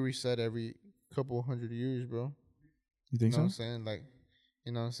think we reset every couple hundred years, bro. You think You know what I'm so? saying? Like,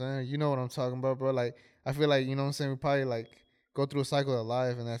 you know what I'm saying? You know what I'm talking about, bro. Like, I feel like, you know what I'm saying? We probably, like, go through a cycle of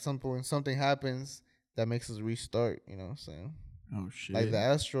life, and at some point, something happens that makes us restart, you know what I'm saying? Oh shit! Like the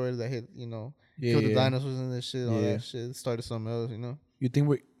asteroids that hit, you know, yeah, killed the yeah. dinosaurs and this shit, all Yeah. that shit, started something else, you know? You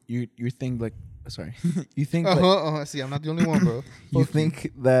think you think like sorry? You think like, See, I'm not the only one, bro. you Fuck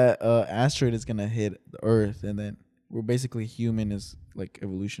think that asteroid is gonna hit the Earth and then we're basically human is like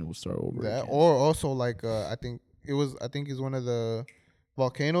evolution will start over that, again. or also like I think it's one of the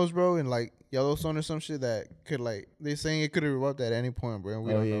volcanoes, bro, in like Yellowstone or some shit that could like they're saying it could erupt at any point, bro. And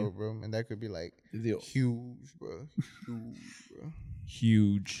we don't know, bro, and that could be like huge, bro.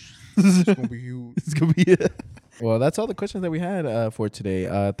 Huge. It's gonna be huge. It's gonna be. Well, that's all the questions that we had for today.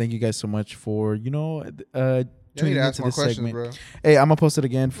 Thank you guys so much for You need tuning to ask into more this questions, segment. bro. Hey, I'm gonna post it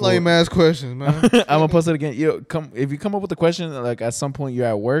again for. Lame ass questions, man. I'm gonna post it again. If you come up with a question like at some point you're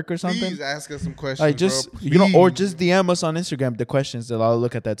at work or something. Please ask us some questions, Like just bro. or just DM us on Instagram the questions that I'll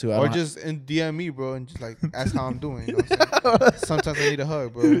look at that too. Or just DM me, bro, and just like ask how I'm doing. You know what I'm saying? Sometimes I need a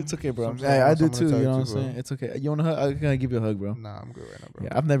hug, bro. It's okay, bro. Sometimes Hey, I want do someone too. to You talk know what to, I'm bro. saying? It's okay. You wanna hug? I'm gonna give you a hug, bro. Nah, I'm good right now, bro.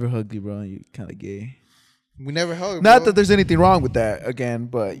 Yeah, I've never hugged you, bro. You kind of gay. We never hug. Not bro. that there's anything wrong with that, again,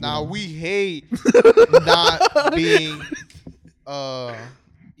 but you know. We hate not being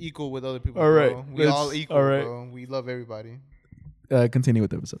equal with other people. All right, bro. We all equal, all right. bro. We love everybody. Continue with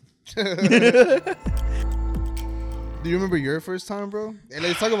the episode. Do you remember your first time, bro? Hey,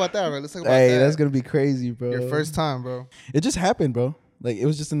 let's talk about that, bro. Let's talk about Hey, that. that's gonna be crazy, bro. Your first time, bro. It just happened, bro. Like it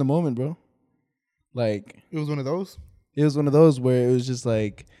was just in the moment, bro. Like It was one of those. it was one of those where it was just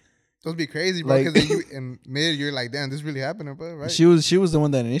like Those be crazy, bro. Like- Because you in mid, you're like, damn, this really happening, bro. Right? she was the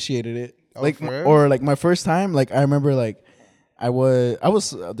one that initiated it. Oh, Like for real? or like my first time, like I remember like I was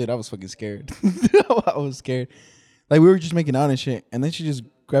fucking scared. I was scared. Like we were just making out and shit, and then she just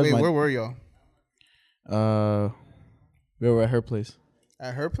grabbed Wait, my. where were y'all? We were at her place.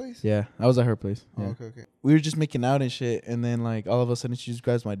 At her place? Yeah, I was at her place. Oh, Yeah. okay. We were just making out and shit, and then like all of a sudden she just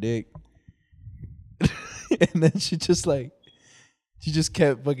grabs my dick, and then she just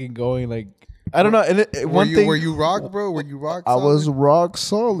kept fucking going. Like I don't know. And Were you rock, bro? Were you rock? I was solid? rock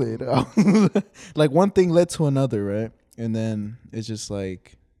solid. Like one thing led to another, right? And then it's just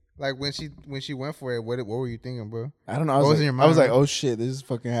like Like when she went for it, what were you thinking, bro? I don't know. What was in your mind, like, right? oh shit, this is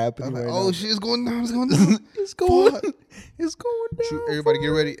fucking happening Like, right oh now. shit, it's going down. It's going down. It's going. Fuck. It's going down. Shoot, everybody get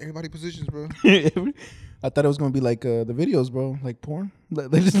ready. Everybody positions, bro. I thought it was gonna be like the videos, bro, like porn.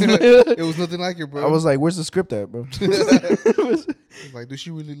 It was nothing like it, bro. I was like, "Where's the script at, bro?" like, does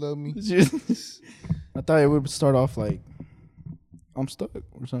she really love me? I thought it would start off like, "I'm stuck"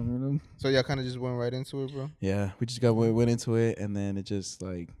 or something. You know? So y'all kind of just went right into it, bro. Yeah, we just went into it, and then it just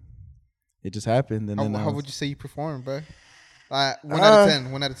happened. And then How would you say you performed, bro? 1 out of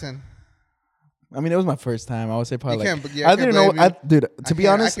 10. 1 out of 10. I mean, it was my first time. I would say probably You like can't, yeah, I didn't know. Dude, to be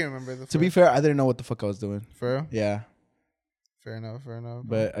honest, I can't remember the to be fair, I didn't know what the fuck I was doing. For real? Yeah. Fair enough.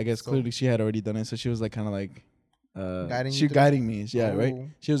 But I guess clearly she had already done it, so she was like kind of like guiding me. Yeah, right.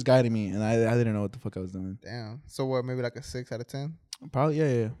 She was guiding me, and I didn't know what the fuck I was doing. Damn. So what? Maybe like a 6 out of 10. Probably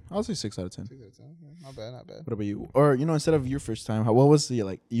yeah. I'll say 6 out of 10. 6 out of 10. Yeah, not bad. What about you? Or instead of your first time, what was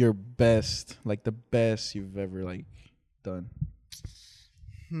your best, like the best you've ever like done?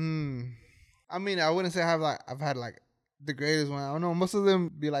 I mean, I wouldn't say I've had like the greatest one. I don't know. Most of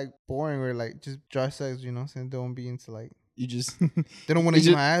them be like boring or like just dry sex. You know, saying don't be into like. You just they don't want to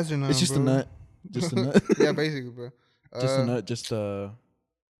eat my ass or nothing. It's just bro. a nut. Just a nut. Yeah, basically, bro. Just a nut. Just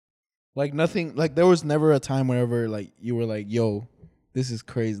like nothing. Like there was never a time whenever like you were like, yo, this is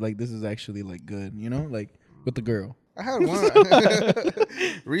crazy. Like this is actually like good. You know, like with the girl. I had one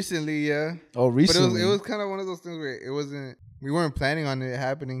recently, yeah. Oh, recently. But it was kind of one of those things where it wasn't. We weren't planning on it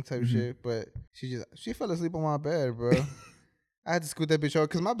happening type shit, but she fell asleep on my bed, bro. I had to scoot that bitch over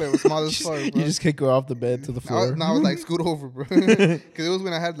because my bed was small as fuck, bro. You just kick her off the bed to the floor. I was like, scoot over, bro. Because it was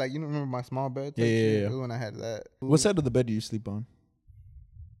when I had like, remember my small bed? Yeah. It was when I had that. What side of the bed do you sleep on?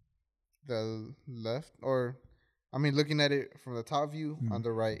 The left, or I mean, looking at it from the top view, on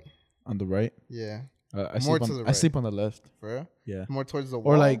the right. On the right? Yeah. More to the right. I sleep on the left. For real? Yeah. More towards the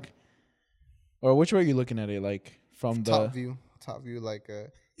wall. Or which way are you looking at it? Like from the top view. Top view, like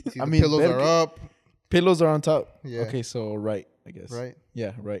see I the mean, pillows are up. Pillows are on top. Yeah. Okay, so right, I guess. Right.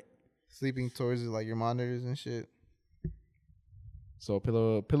 Yeah, right. Sleeping towards like your monitors and shit. So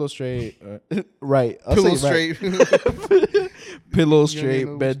pillow straight. Right. I'll pillow straight. Right. Pillow straight.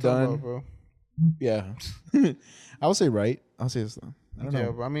 Bed done. About, bro. Yeah. I would say right. I'll say this. I don't know.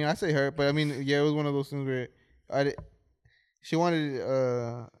 Yeah, but I mean, I say her, but I mean, yeah, it was one of those things where she wanted.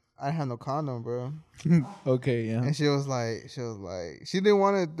 I didn't have no condom, bro. Okay, yeah. And she was like, she didn't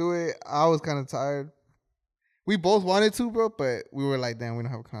want to do it. I was kind of tired. We both wanted to, bro, but we were like, damn, we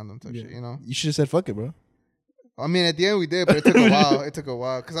don't have a condom type shit, you know? You should have said fuck it, bro. I mean, at the end we did, but it took a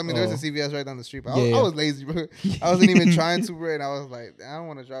while. Because, I mean, there's a CVS right down the street. But I was lazy, bro. I wasn't even trying to, bro. And I was like, I don't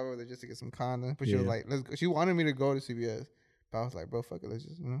want to drive over there just to get some condom. But she was like, let's go. She wanted me to go to CVS. But I was like, bro, fuck it. Let's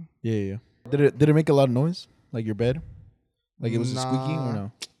just, you know? Yeah. Did it make a lot of noise? Like your bed? Like it was squeaky or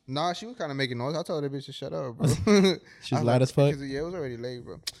no? Nah, she was kind of making noise. I told that bitch to shut up, bro. She was loud as fuck? Yeah, it was already late,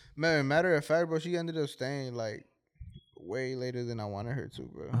 bro. Man, matter of fact, bro, she ended up staying, like, way later than I wanted her to,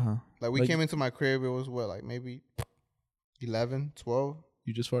 bro. Uh-huh. Like, we came into my crib, it was, what, like, maybe 11, 12?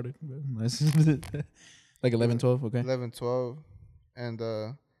 You just farted? Like 11, 12, okay. 11, 12.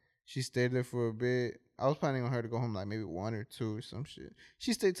 And she stayed there for a bit. I was planning on her to go home, like, maybe 1 or 2 or some shit.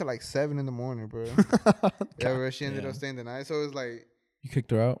 She stayed till, like, 7 in the morning, bro. Yeah, bro, she ended up staying the night. So, it was like... You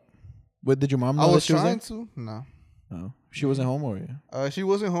kicked her out? But did your mom know I was that she was trying there? to. No. Oh. She wasn't home or she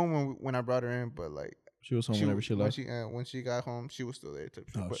wasn't home when I brought her in, but like she was home whenever she left. When she got home, she was still there. Type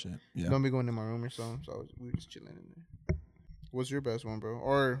shit. Oh shit! Yeah. Don't be going in my room or something. So we were just chilling in there. What's your best one, bro?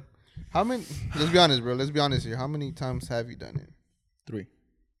 Or how many? Let's be honest, bro. Let's be honest here. How many times have you done it? 3.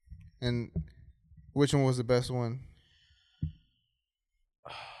 And which one was the best one?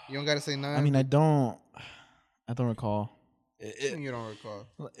 You don't gotta say none. I mean, I don't recall. You don't recall.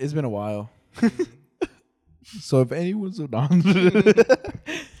 It's been a while. So if anyone's around,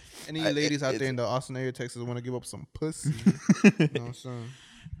 any ladies out there in the Austin area, Texas, want to give up some pussy, you know what I'm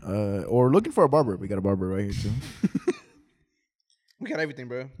saying? Or looking for a barber, we got a barber right here too. We got everything,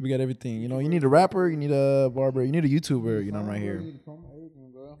 bro. We got everything. You know, you need a rapper, you need a barber, you need a YouTuber. You know, I'm right here.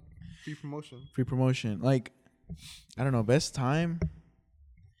 Free promotion. Like, I don't know. Best time.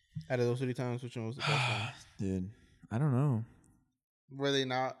 Out of those 3 times, which one was the best one? Dude, I don't know. Were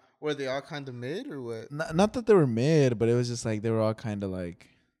they all kind of mid or what? Not that they were mid, but it was just like they were all kind of like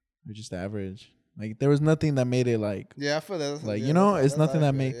they're just average. Like there was nothing that made it like. Yeah, I feel that. Like you know, it's nothing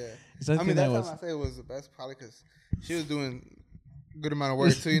that made. It's nothing I mean, that was. time I say it was the best probably because she was doing a good amount of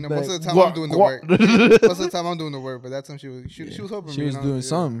work too. You know, most of the time I'm doing the work. Most of the time I'm doing the work, but that time she was helping me. She was doing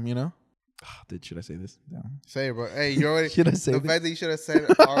some, you know. Should I say this? No. Say it, bro. Hey, you already. Should I say the this? fact that you should have said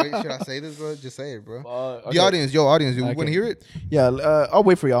it already? Should I say this, bro? Just say it, bro. Okay. The audience, you want to hear it? Yeah, I'll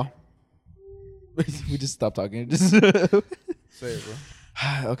wait for y'all. We just stopped talking. Just say it, bro.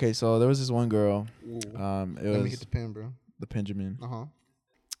 Okay, so there was this one girl. Let me hit the pin, bro. The Benjamin. Uh-huh.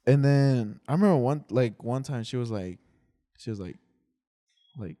 And then I remember one time she was like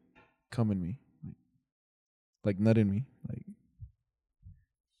coming me, like nutting me, like.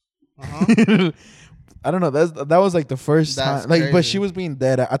 Uh-huh. I don't know. That was like the first time. Like, crazy. But she was being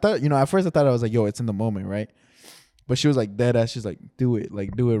dead. I thought, at first I thought I was like, yo, it's in the moment, right? But she was like dead ass. She's like, do it, right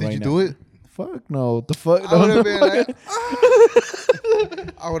now. Did you do it? Fuck no. The fuck? I would have been like,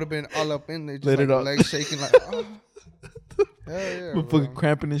 I would have been all up in there, just Let like it out. legs shaking, like, oh. Hell yeah, We're bro. fucking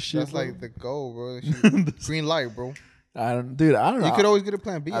cramping and shit. That's bro. like the goal, bro. Green light, bro. I don't know. You could always get a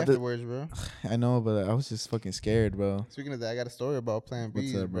plan B I did- afterwards, bro. I know, but I was just fucking scared, bro. Speaking of that, I got a story about plan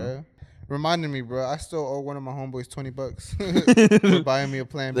What's B, up, bro? bro. Reminded me, bro. I still owe one of my homeboys $20 for buying me a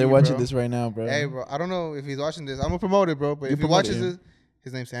plan B. They're watching bro. this right now, bro. Hey, bro. I don't know if he's watching this. I'm gonna promote it, bro. But You if he promote watches it, yeah. this,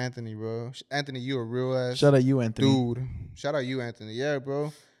 his name's Anthony, bro. Anthony, you a real ass Shout out you, Anthony. dude. Shout out you, Anthony. Yeah,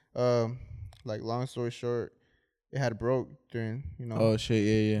 bro. Like long story short, it had broke during, Oh shit,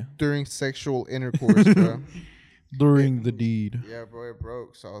 yeah. during sexual intercourse, bro. During the deed. Yeah, bro, it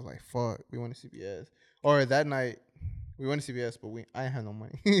broke. So I was like, fuck, we went to CBS. Or that night, we went to CBS, but I ain't had no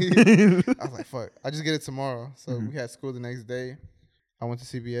money. I was like, fuck, I just get it tomorrow. So we had school the next day. I went to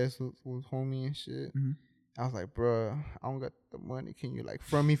CBS with homie and shit. Mhm. I was like, bro, I don't got the money. Can you like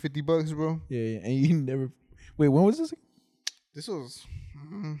front me $50, bro? Yeah. And you never. Wait, when was this? This was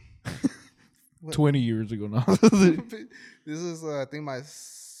 20 years ago now. this is I think my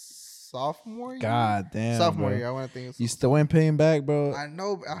sophomore year. God damn. Sophomore bro. year. I want to think. You still ain't paying back, bro. I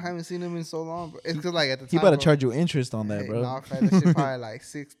know. But I haven't seen him in so long, bro. It's because like at the time He about to bro, charge you interest on that, hey, bro. Nah, fat, that shit probably like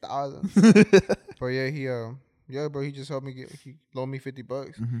 6,000. But yeah, bro. He just helped me he loaned me $50.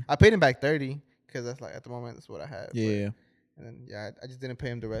 Mhm. I paid him back 30 because that's like at the moment that's what I had. Yeah. And then I just didn't pay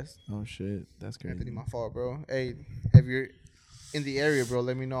him the rest. Oh shit, that's crazy. Anthony, my fault, bro. Hey, if you're in the area, bro,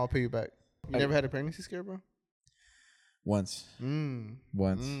 let me know. I'll pay you back. You never had a pregnancy scare, bro? Once.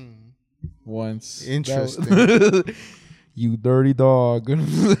 Once. Once. Interesting. You dirty dog.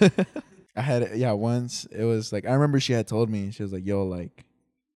 I had it, once. It was like I remember she had told me, she was like, yo, like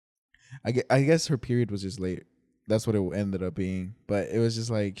I guess her period was just late. That's what it ended up being. But it was just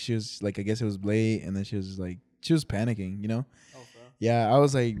like she was like I guess it was late and then she was just like she was panicking, you know? Yeah, I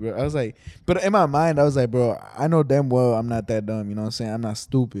was like, but in my mind, I was like, bro, I know damn well I'm not that dumb, you know what I'm saying? I'm not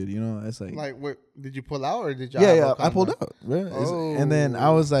stupid, you know? It's like what, did you pull out or did you? Yeah, I pulled out. Yeah. And then I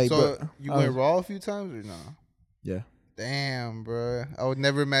was like, so bro, you went raw a few times or no? Yeah. Damn, bro. I would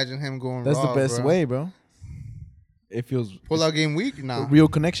never imagine him going That's raw. the best bro. way, bro. It feels Pull out game week? Nah. real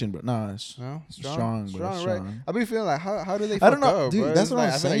connection, bro. Nah, it's No? strong, bro. Strong, Strong. right? I be feeling like, how do they fuck I don't know, up, dude, bro? that's It's what I'm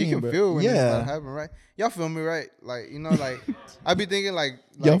I feel like you saying, can bro. feel when Yeah. it's about to happen, right? Y'all feel me, right? Like, like, I be thinking like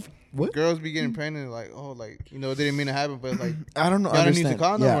What? girls be getting pregnant, like, oh, like, they didn't mean to happen, but it's like, I don't know. y'all didn't use the understand.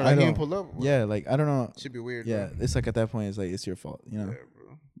 condom Yeah, or I like, he don't. didn't pull up. Yeah, like I don't know. Should be weird, Yeah, bro. it's like at that point, it's like it's your fault, you know. Yeah,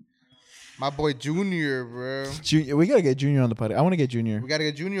 bro. My boy Junior, bro. Junior, we gotta get Junior on the podcast. I want to get Junior. We gotta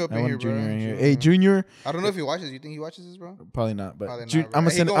get Junior up I in want here, Junior bro. in here. Hey, Junior. I don't know if he watches. You think he watches this, bro? Probably not, but Probably not, bro. I'm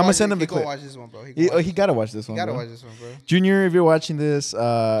gonna send him the He gonna clip. watch this one, bro. He gotta watch this one. He gotta bro. watch this one, bro. Junior, if you're watching this, we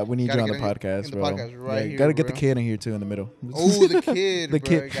need Gotta you on the get podcast, in the bro. podcast right here, gotta get the bro. kid in here too in the middle. Oh, the kid, The bro.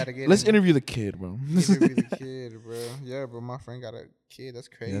 kid. Gotta get Let's him. interview the kid, bro. Interview the kid, bro. Yeah, bro. My friend got a kid. That's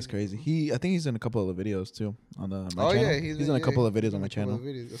crazy. Yeah, that's crazy. I think he's in a couple of videos too on my Oh channel. yeah, he's in a couple of videos on my channel.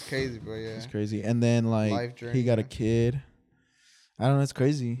 That's crazy, bro. Yeah. It's crazy. And then like Life journey, he got a yeah. kid. I don't know. It's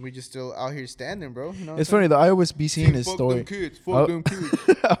crazy. We just still out here standing, bro. You know. It's funny though. I always be seeing his Fuck story. them kids. Oh. Fuck them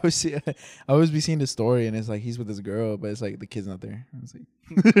kids. I always be seeing the story, and it's like he's with this girl, but it's like the kid's not there. I was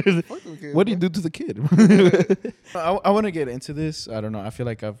like, Fuck them kids. what do you bro. do to the kid? I want to get into this. I don't know. I feel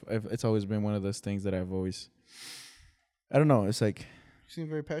like it's always been one of those things that I've always. I don't know. It's like You seem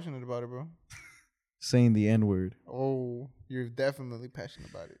very passionate about it, bro. saying the N word, Oh, you're definitely passionate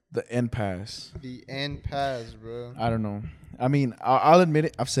about it. the N pass. The end pass, bro. I don't know. I mean, I'll admit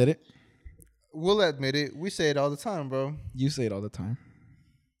it. I've said it. We'll admit it. We say it all the time, bro. You say it all the time.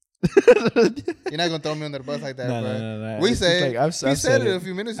 You're not gonna throw me under the bus like that, No, bro. no. We It's say just it. like, We I've said said it a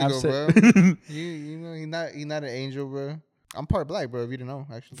few minutes I've ago, said- bro. you know, he's not an angel, bro. I'm part black, bro. If you didn't know,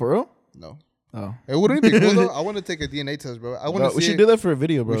 actually. For real? No. Oh. It wouldn't it be cool though? I want to take a DNA test, bro. I want to see. We should do that for a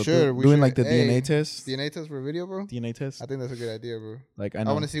video, bro. We should. Doing like the Hey, DNA test. DNA test for a video, bro. DNA test. I think that's a good idea, bro. Like I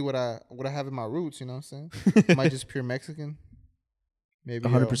know. want to see what I have in my roots. You know what I'm saying? Am I just pure Mexican? Maybe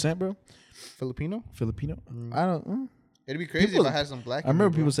 100%, bro. Filipino. Filipino. Mm. I don't. It'd be crazy People- if I had some black. I in me,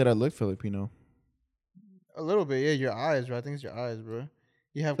 remember bro. people said I look Filipino. A little bit, yeah. Your eyes, bro. I think it's your eyes, bro.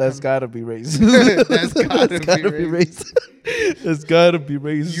 You have. That's kind gotta be racist. That's gotta be racist. That's gotta be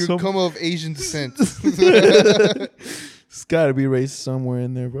racist. you come of Asian descent. It's gotta be racist somewhere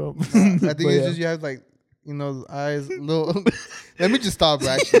in there, bro. I think But it's yeah. just you have like eyes little. Let me just stop. Bro,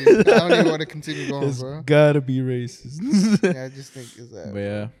 actually, I don't even want to continue going, It's bro. gotta be racist. Yeah, I just think it's that. But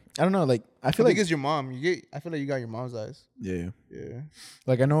yeah, I don't know. Like I feel I like think it's your mom. I feel like you got your mom's eyes. yeah. Yeah.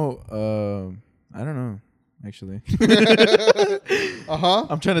 Like I know. I don't know. Actually, Uh-huh.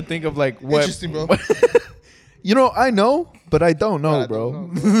 I'm trying to think of like what. Interesting, bro. You know, I know, but I don't know, I bro.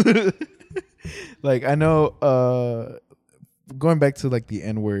 don't know, Like I know. going back to like the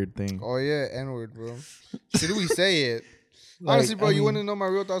N-word thing. Oh yeah, N-word, bro. Should we say it? Like, Honestly, bro, I you mean, want to know my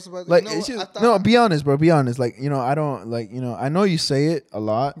real thoughts about it? like You know, it's just, I no, be honest, bro. Be honest. Like, you know, I don't like, you know, I know you say it a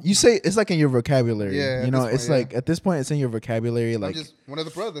lot. You say it's like in your vocabulary. Yeah, you know, at this it's point, like at this point it's in your vocabulary. I'm Like, just one of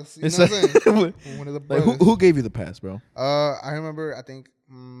the brothers. You it's know what I'm saying? like, One of the like brothers. who gave you the pass, bro? I remember. I think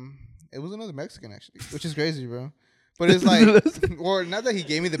it was another Mexican actually, which is crazy, bro. But it's like, or not that he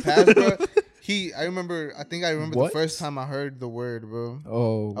gave me the pass, bro. I remember. I think I remember What? the first time I heard the word, bro.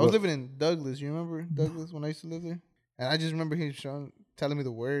 Oh, I was living in Douglas. You remember Douglas when I used to live there? And I just remember him telling me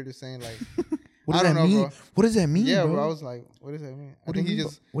the word, and saying like, what does I don't that know, mean? bro. What does that mean, Yeah, bro? bro. I was like, what does that mean? What I think do you he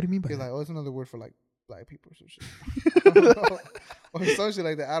mean just. what do you mean by He's that? like, oh, it's another word for like black people or some shit. I don't know. Or some shit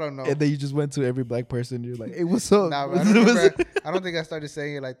like that. I don't know. And then you just went to every black person. You're like, hey, what's up? Nah, but I don't remember. I don't think I started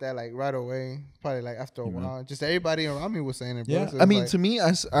saying it like that, like right away. Probably like after a while. Just everybody around me was saying it, bro. Yeah, So I mean, like, to me,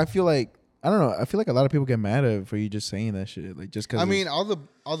 I feel like I don't know. I feel like a lot of people get mad at for you just saying that shit, like just because. I mean, all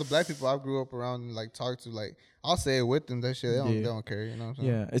the black people I grew up around and like talked to, like I'll say it with them. That shit, they don't care. You know what I'm saying?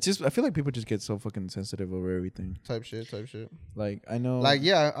 Yeah, it's just I feel like people just get so fucking sensitive over everything. Type shit. Like I know, Like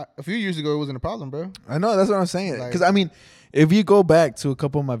yeah, a few years ago it wasn't a problem, bro. I know that's what I'm saying. Like- Because I mean, if you go back to a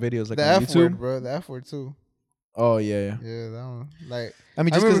couple of my videos, like The on F YouTube, word, bro. The F word too. oh yeah. Yeah, that one. Like I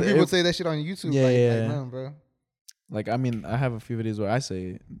mean, I just remember people because say that shit on YouTube. Yeah, like, yeah. like man, bro. like I mean, I have a few videos where I say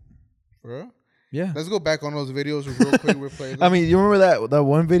it. Bro. Yeah. Let's go back on those videos real quick. We're playing. I mean, you remember that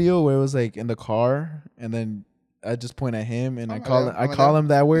one video where it was like in the car, and then I just point at him and I call him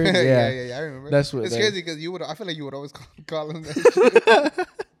that word. Yeah, yeah. I remember. That's what it's that- crazy because I feel like you would always call him that. Shit.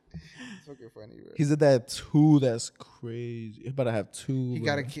 It's fucking funny, bro. He said that too. That's crazy. He about to have two. He bro.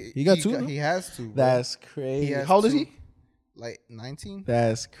 got a kid. He got two. He has two. Bro. That's crazy. has How old is two. he? Like 19.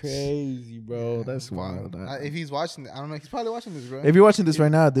 That's crazy, bro. Yeah, That's wild. If he's watching, I don't know. He's probably watching this, bro. If you're watching this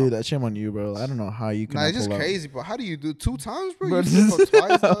right now, dude, that shame on you, bro. I don't know how you can. Nah, it's just crazy, bro. How do you do 2 times, bro? You smoke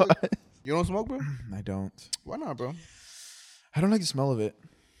twice, dog? You don't smoke, bro? I don't. Why not, bro? I don't like the smell of it.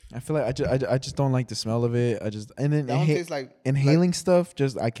 I feel like I just don't like the smell of it. I just and then That one tastes like inhaling stuff.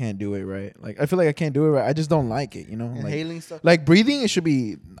 Just I can't do it right. Like I feel like I can't do it right. I just don't like it. You know, inhaling stuff. like breathing. It should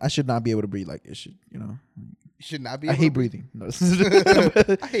be. I should not be able to breathe like it should. You know. You should not be. I Able hate to breathe. breathing.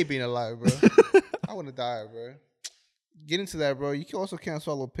 No. I hate being alive, bro. I want to die, bro. Get into that, bro. You also can't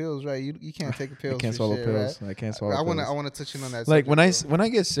swallow pills, right? You can't take a pill. I can't swallow pills. Right? I can't swallow. I pills. want to touch in on that. Like subject, when I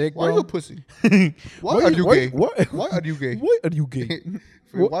get sick, why bro. are you a pussy? Why are you gay? Why are you gay? Why are you gay?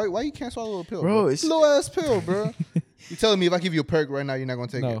 Why you can't swallow a pill, Bro, bro? it's- Little ass pill, bro. You telling me if I give you a perk right now, you're not gonna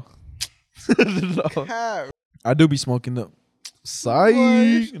take No. it? No. God. I do be smoking the side.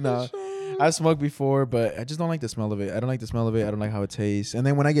 What? Nah. I smoked before, but I just don't like the smell of it. I don't like the smell of it. I don't like how it tastes. And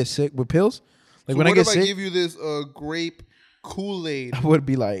then when I get sick with pills, like So when I what get if sick, I give you this grape Kool-Aid I would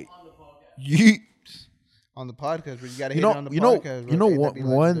be like, you on the podcast, bro? You gotta hit you know, it on the you know, podcast, bro. you know Hey, what? that'd be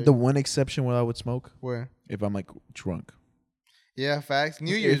One legendary. the one exception where I would smoke Where? if I'm like drunk. Yeah, facts.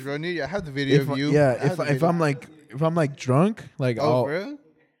 New Year's, bro. New Year. I have the video If of you. yeah, I have the video. if I'm like drunk, like Oh, I'll bro.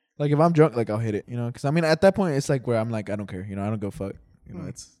 like if I'm drunk, like I'll hit it, you know? Because I mean, at that point, it's like where I'm like, I don't care, you know? I don't go fuck, you know?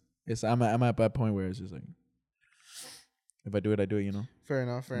 It's I'm at that point where it's just like, if I do it, I do it, you know? Fair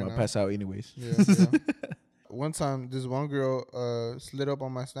enough. Fair I'm enough. gonna pass out anyways. Yeah. One time, this one girl slid up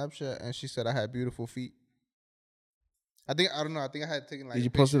on my Snapchat and she said I had beautiful feet. I don't know. I think I had taken like. Did a you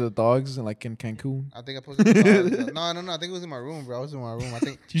post picture. the dogs in like in Cancun? I think I posted the dogs. No. I think it was in my room, bro. I was in my room. I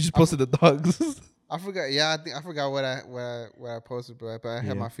think You just posted the dogs. I forgot. Yeah, I forgot what I posted, bro. But I had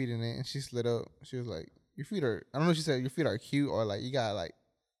Yeah. my feet in it, and she slid up. She was like, "Your feet are." I don't know. She said your feet are cute, or like you got like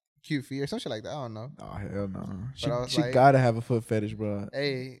cute feet, or some shit like that. I don't know. Oh hell no. I was She like- gotta have a foot fetish, bro.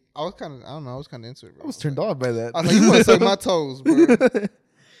 Hey, I was kind of. I don't know. I was kind of into it, bro. I was turned off by that. I was like, you want to suck my toes, bro?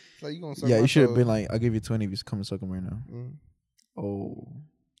 It's like you gonna suck Yeah, my you should have toes. been like, I'll give you 20 if you come and suck them right now. Mm. Oh,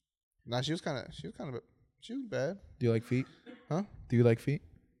 Nah, she was bad. do you like feet? Huh? Do you like feet?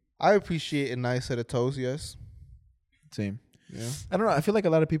 I appreciate a nice set of toes. Yes. Same. Yeah. I don't know. I feel like a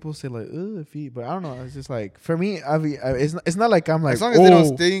lot of people say like, ugh, feet, but I don't know. It's just like for me, it's not like I'm like, As long as they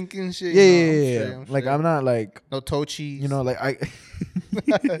don't stink and shit. Yeah, you know, yeah, I'm yeah. straight, I'm Like straight. I'm not like, no toe cheese. you know, like I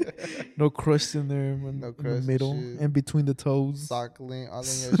no crust in there in No the crust and middle shit. and between the toes. suckling, all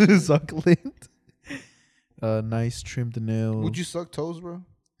in your shit. Succulent. Nice trimmed nails. Would you suck toes, bro?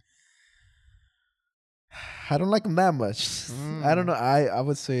 I don't like them that much. I don't know. I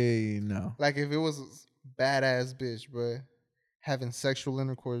would say no. Like if it was a badass bitch, bro, having sexual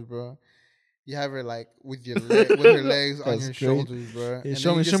intercourse, bro. You have her like with your with her legs on That's your crazy. shoulders, bro. Yeah, And show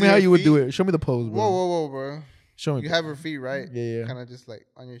then me you just see how her you would do feet. it. Show me the pose, bro. Whoa, bro. Show me. You have her feet, right? Yeah. Kind of just like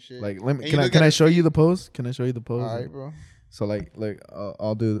on your shit. Like let me. And Can you I look can at I her show feet. you the pose? Can I show you the pose? All right, bro. So like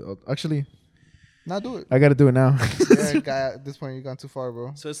I'll do actually. Not do it. I gotta do it now. Yeah, guy, at this point you gone too far,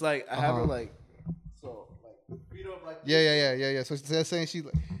 bro. So it's like I have her like, so like feet up like. Yeah. So instead of saying she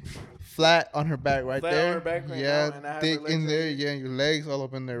like flat on her back right Flat there. on her back right yeah, now, and I have thick her legs in there. right Yeah, and your legs all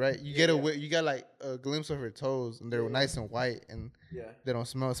up in there, right? You you got like a glimpse of her toes, and they're nice and white, and they don't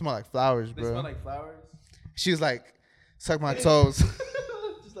smell. It smell like flowers, bro. They smell like flowers. She was like, suck my toes.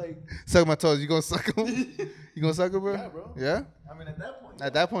 Just like suck my toes. You gonna suck them? You gonna suck her, bro? Yeah, bro. Yeah. I mean, at that point.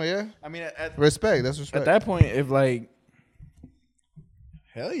 At that point, yeah. I mean, at respect. That's respect. At that point, if like,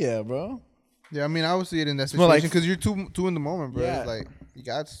 hell yeah, bro. Yeah, I mean, I would see it in that situation like, because you're too in the moment, bro. Yeah. It's like you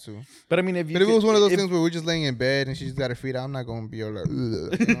got to. But I mean, if it was one of those things where we're just laying in bed and she's got her feet out, I'm not gonna be all like, you know?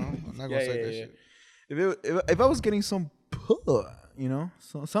 I'm not gonna say that shit. If I was getting some, you know,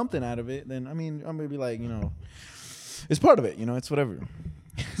 something out of it, then I mean, I'm gonna be like, you know, it's part of it, you know, it's whatever.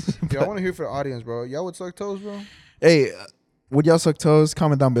 Yeah, I want to hear for the audience, bro. Y'all would suck toes, bro? Hey, would y'all suck toes?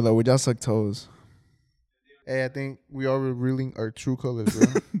 Comment down below. Would y'all suck toes? Hey, I think we are revealing our true colors,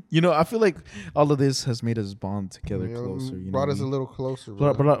 bro. You know, I feel like all of this has made us bond together closer. You brought know us a little closer,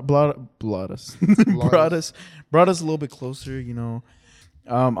 bro. Brought us brought us a little bit closer. You know,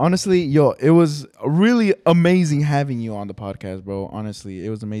 honestly, yo, it was really amazing having you on the podcast, bro. Honestly, it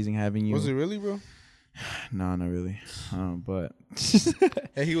was amazing having you. Was it really, bro? No, not really. But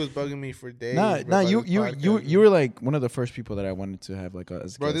hey, he was bugging me for days. You were like one of the first people that I wanted to have like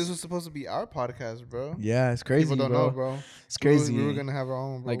as bro. guest. This was supposed to be our podcast, bro. Yeah, it's crazy. People don't know, bro. It's crazy. We were gonna have our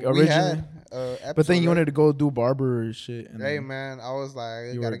own, bro. Like originally, but then you wanted to go do barber shit. And hey, man, I was like,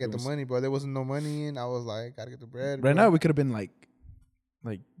 I gotta get the money, bro. There wasn't no money in. I was like, gotta get the bread. Right now, we could have been like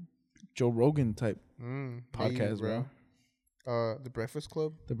Joe Rogan type podcast, bro. The Breakfast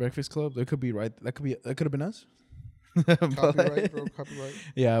Club. The Breakfast Club. That could have been us. Copyright, bro. Copyright.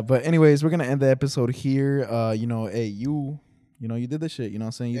 Yeah, but anyways, we're gonna end the episode here. You know, hey, you did this shit. You know what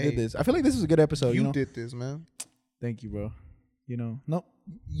I'm saying? You did this. I feel like this was a good episode. You know? Did this, man. Thank you, bro. You know, no,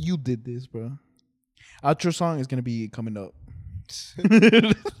 you did this, bro. Outro song is gonna be coming up.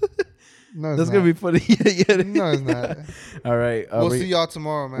 No, that's gonna be funny. Yeah. No, it's not. All right, we'll see y'all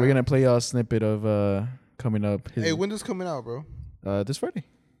tomorrow, man. We're gonna play y'all a snippet of coming up. Hey, when does coming out, bro? This Friday.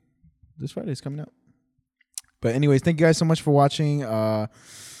 This Friday is coming out. But anyways, thank you guys so much for watching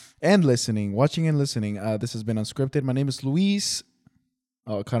and listening. Watching and listening. This has been Unscripted. My name is Luis.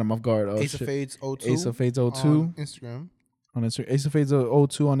 Oh, kind of off guard. Ace of Fades 02. Ace of Fades 02. On Instagram. Ace of Fades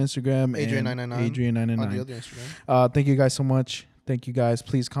 02 on Instagram. Adrian 999. Adrian 999. On the other Instagram. Thank you guys so much. Thank you guys.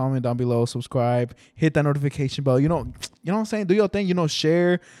 Please comment down below, subscribe, hit that notification bell. You know what I'm saying? Do your thing. You know,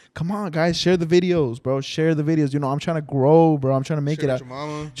 share. Come on, guys, share the videos, bro. Share the videos. You know, I'm trying to grow, bro. I'm trying to make it out. Your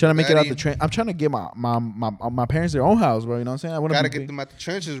mama, trying to make it out the train. I'm trying to get my parents their own house, bro. You know what I'm saying? I want to get them out the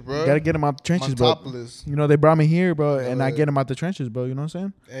trenches, bro. Gotta get them out the trenches, bro. You know, they brought me here, bro, and I get them out the trenches, bro. You know what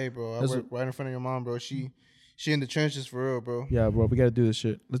I'm saying? Hey, bro, I work right in front of your mom, bro. She in the trenches for real, bro. Yeah, bro. We gotta do this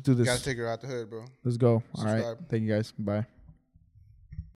shit. Let's do this. Gotta take her out the hood, bro. Let's go. All right. Thank you guys. Bye.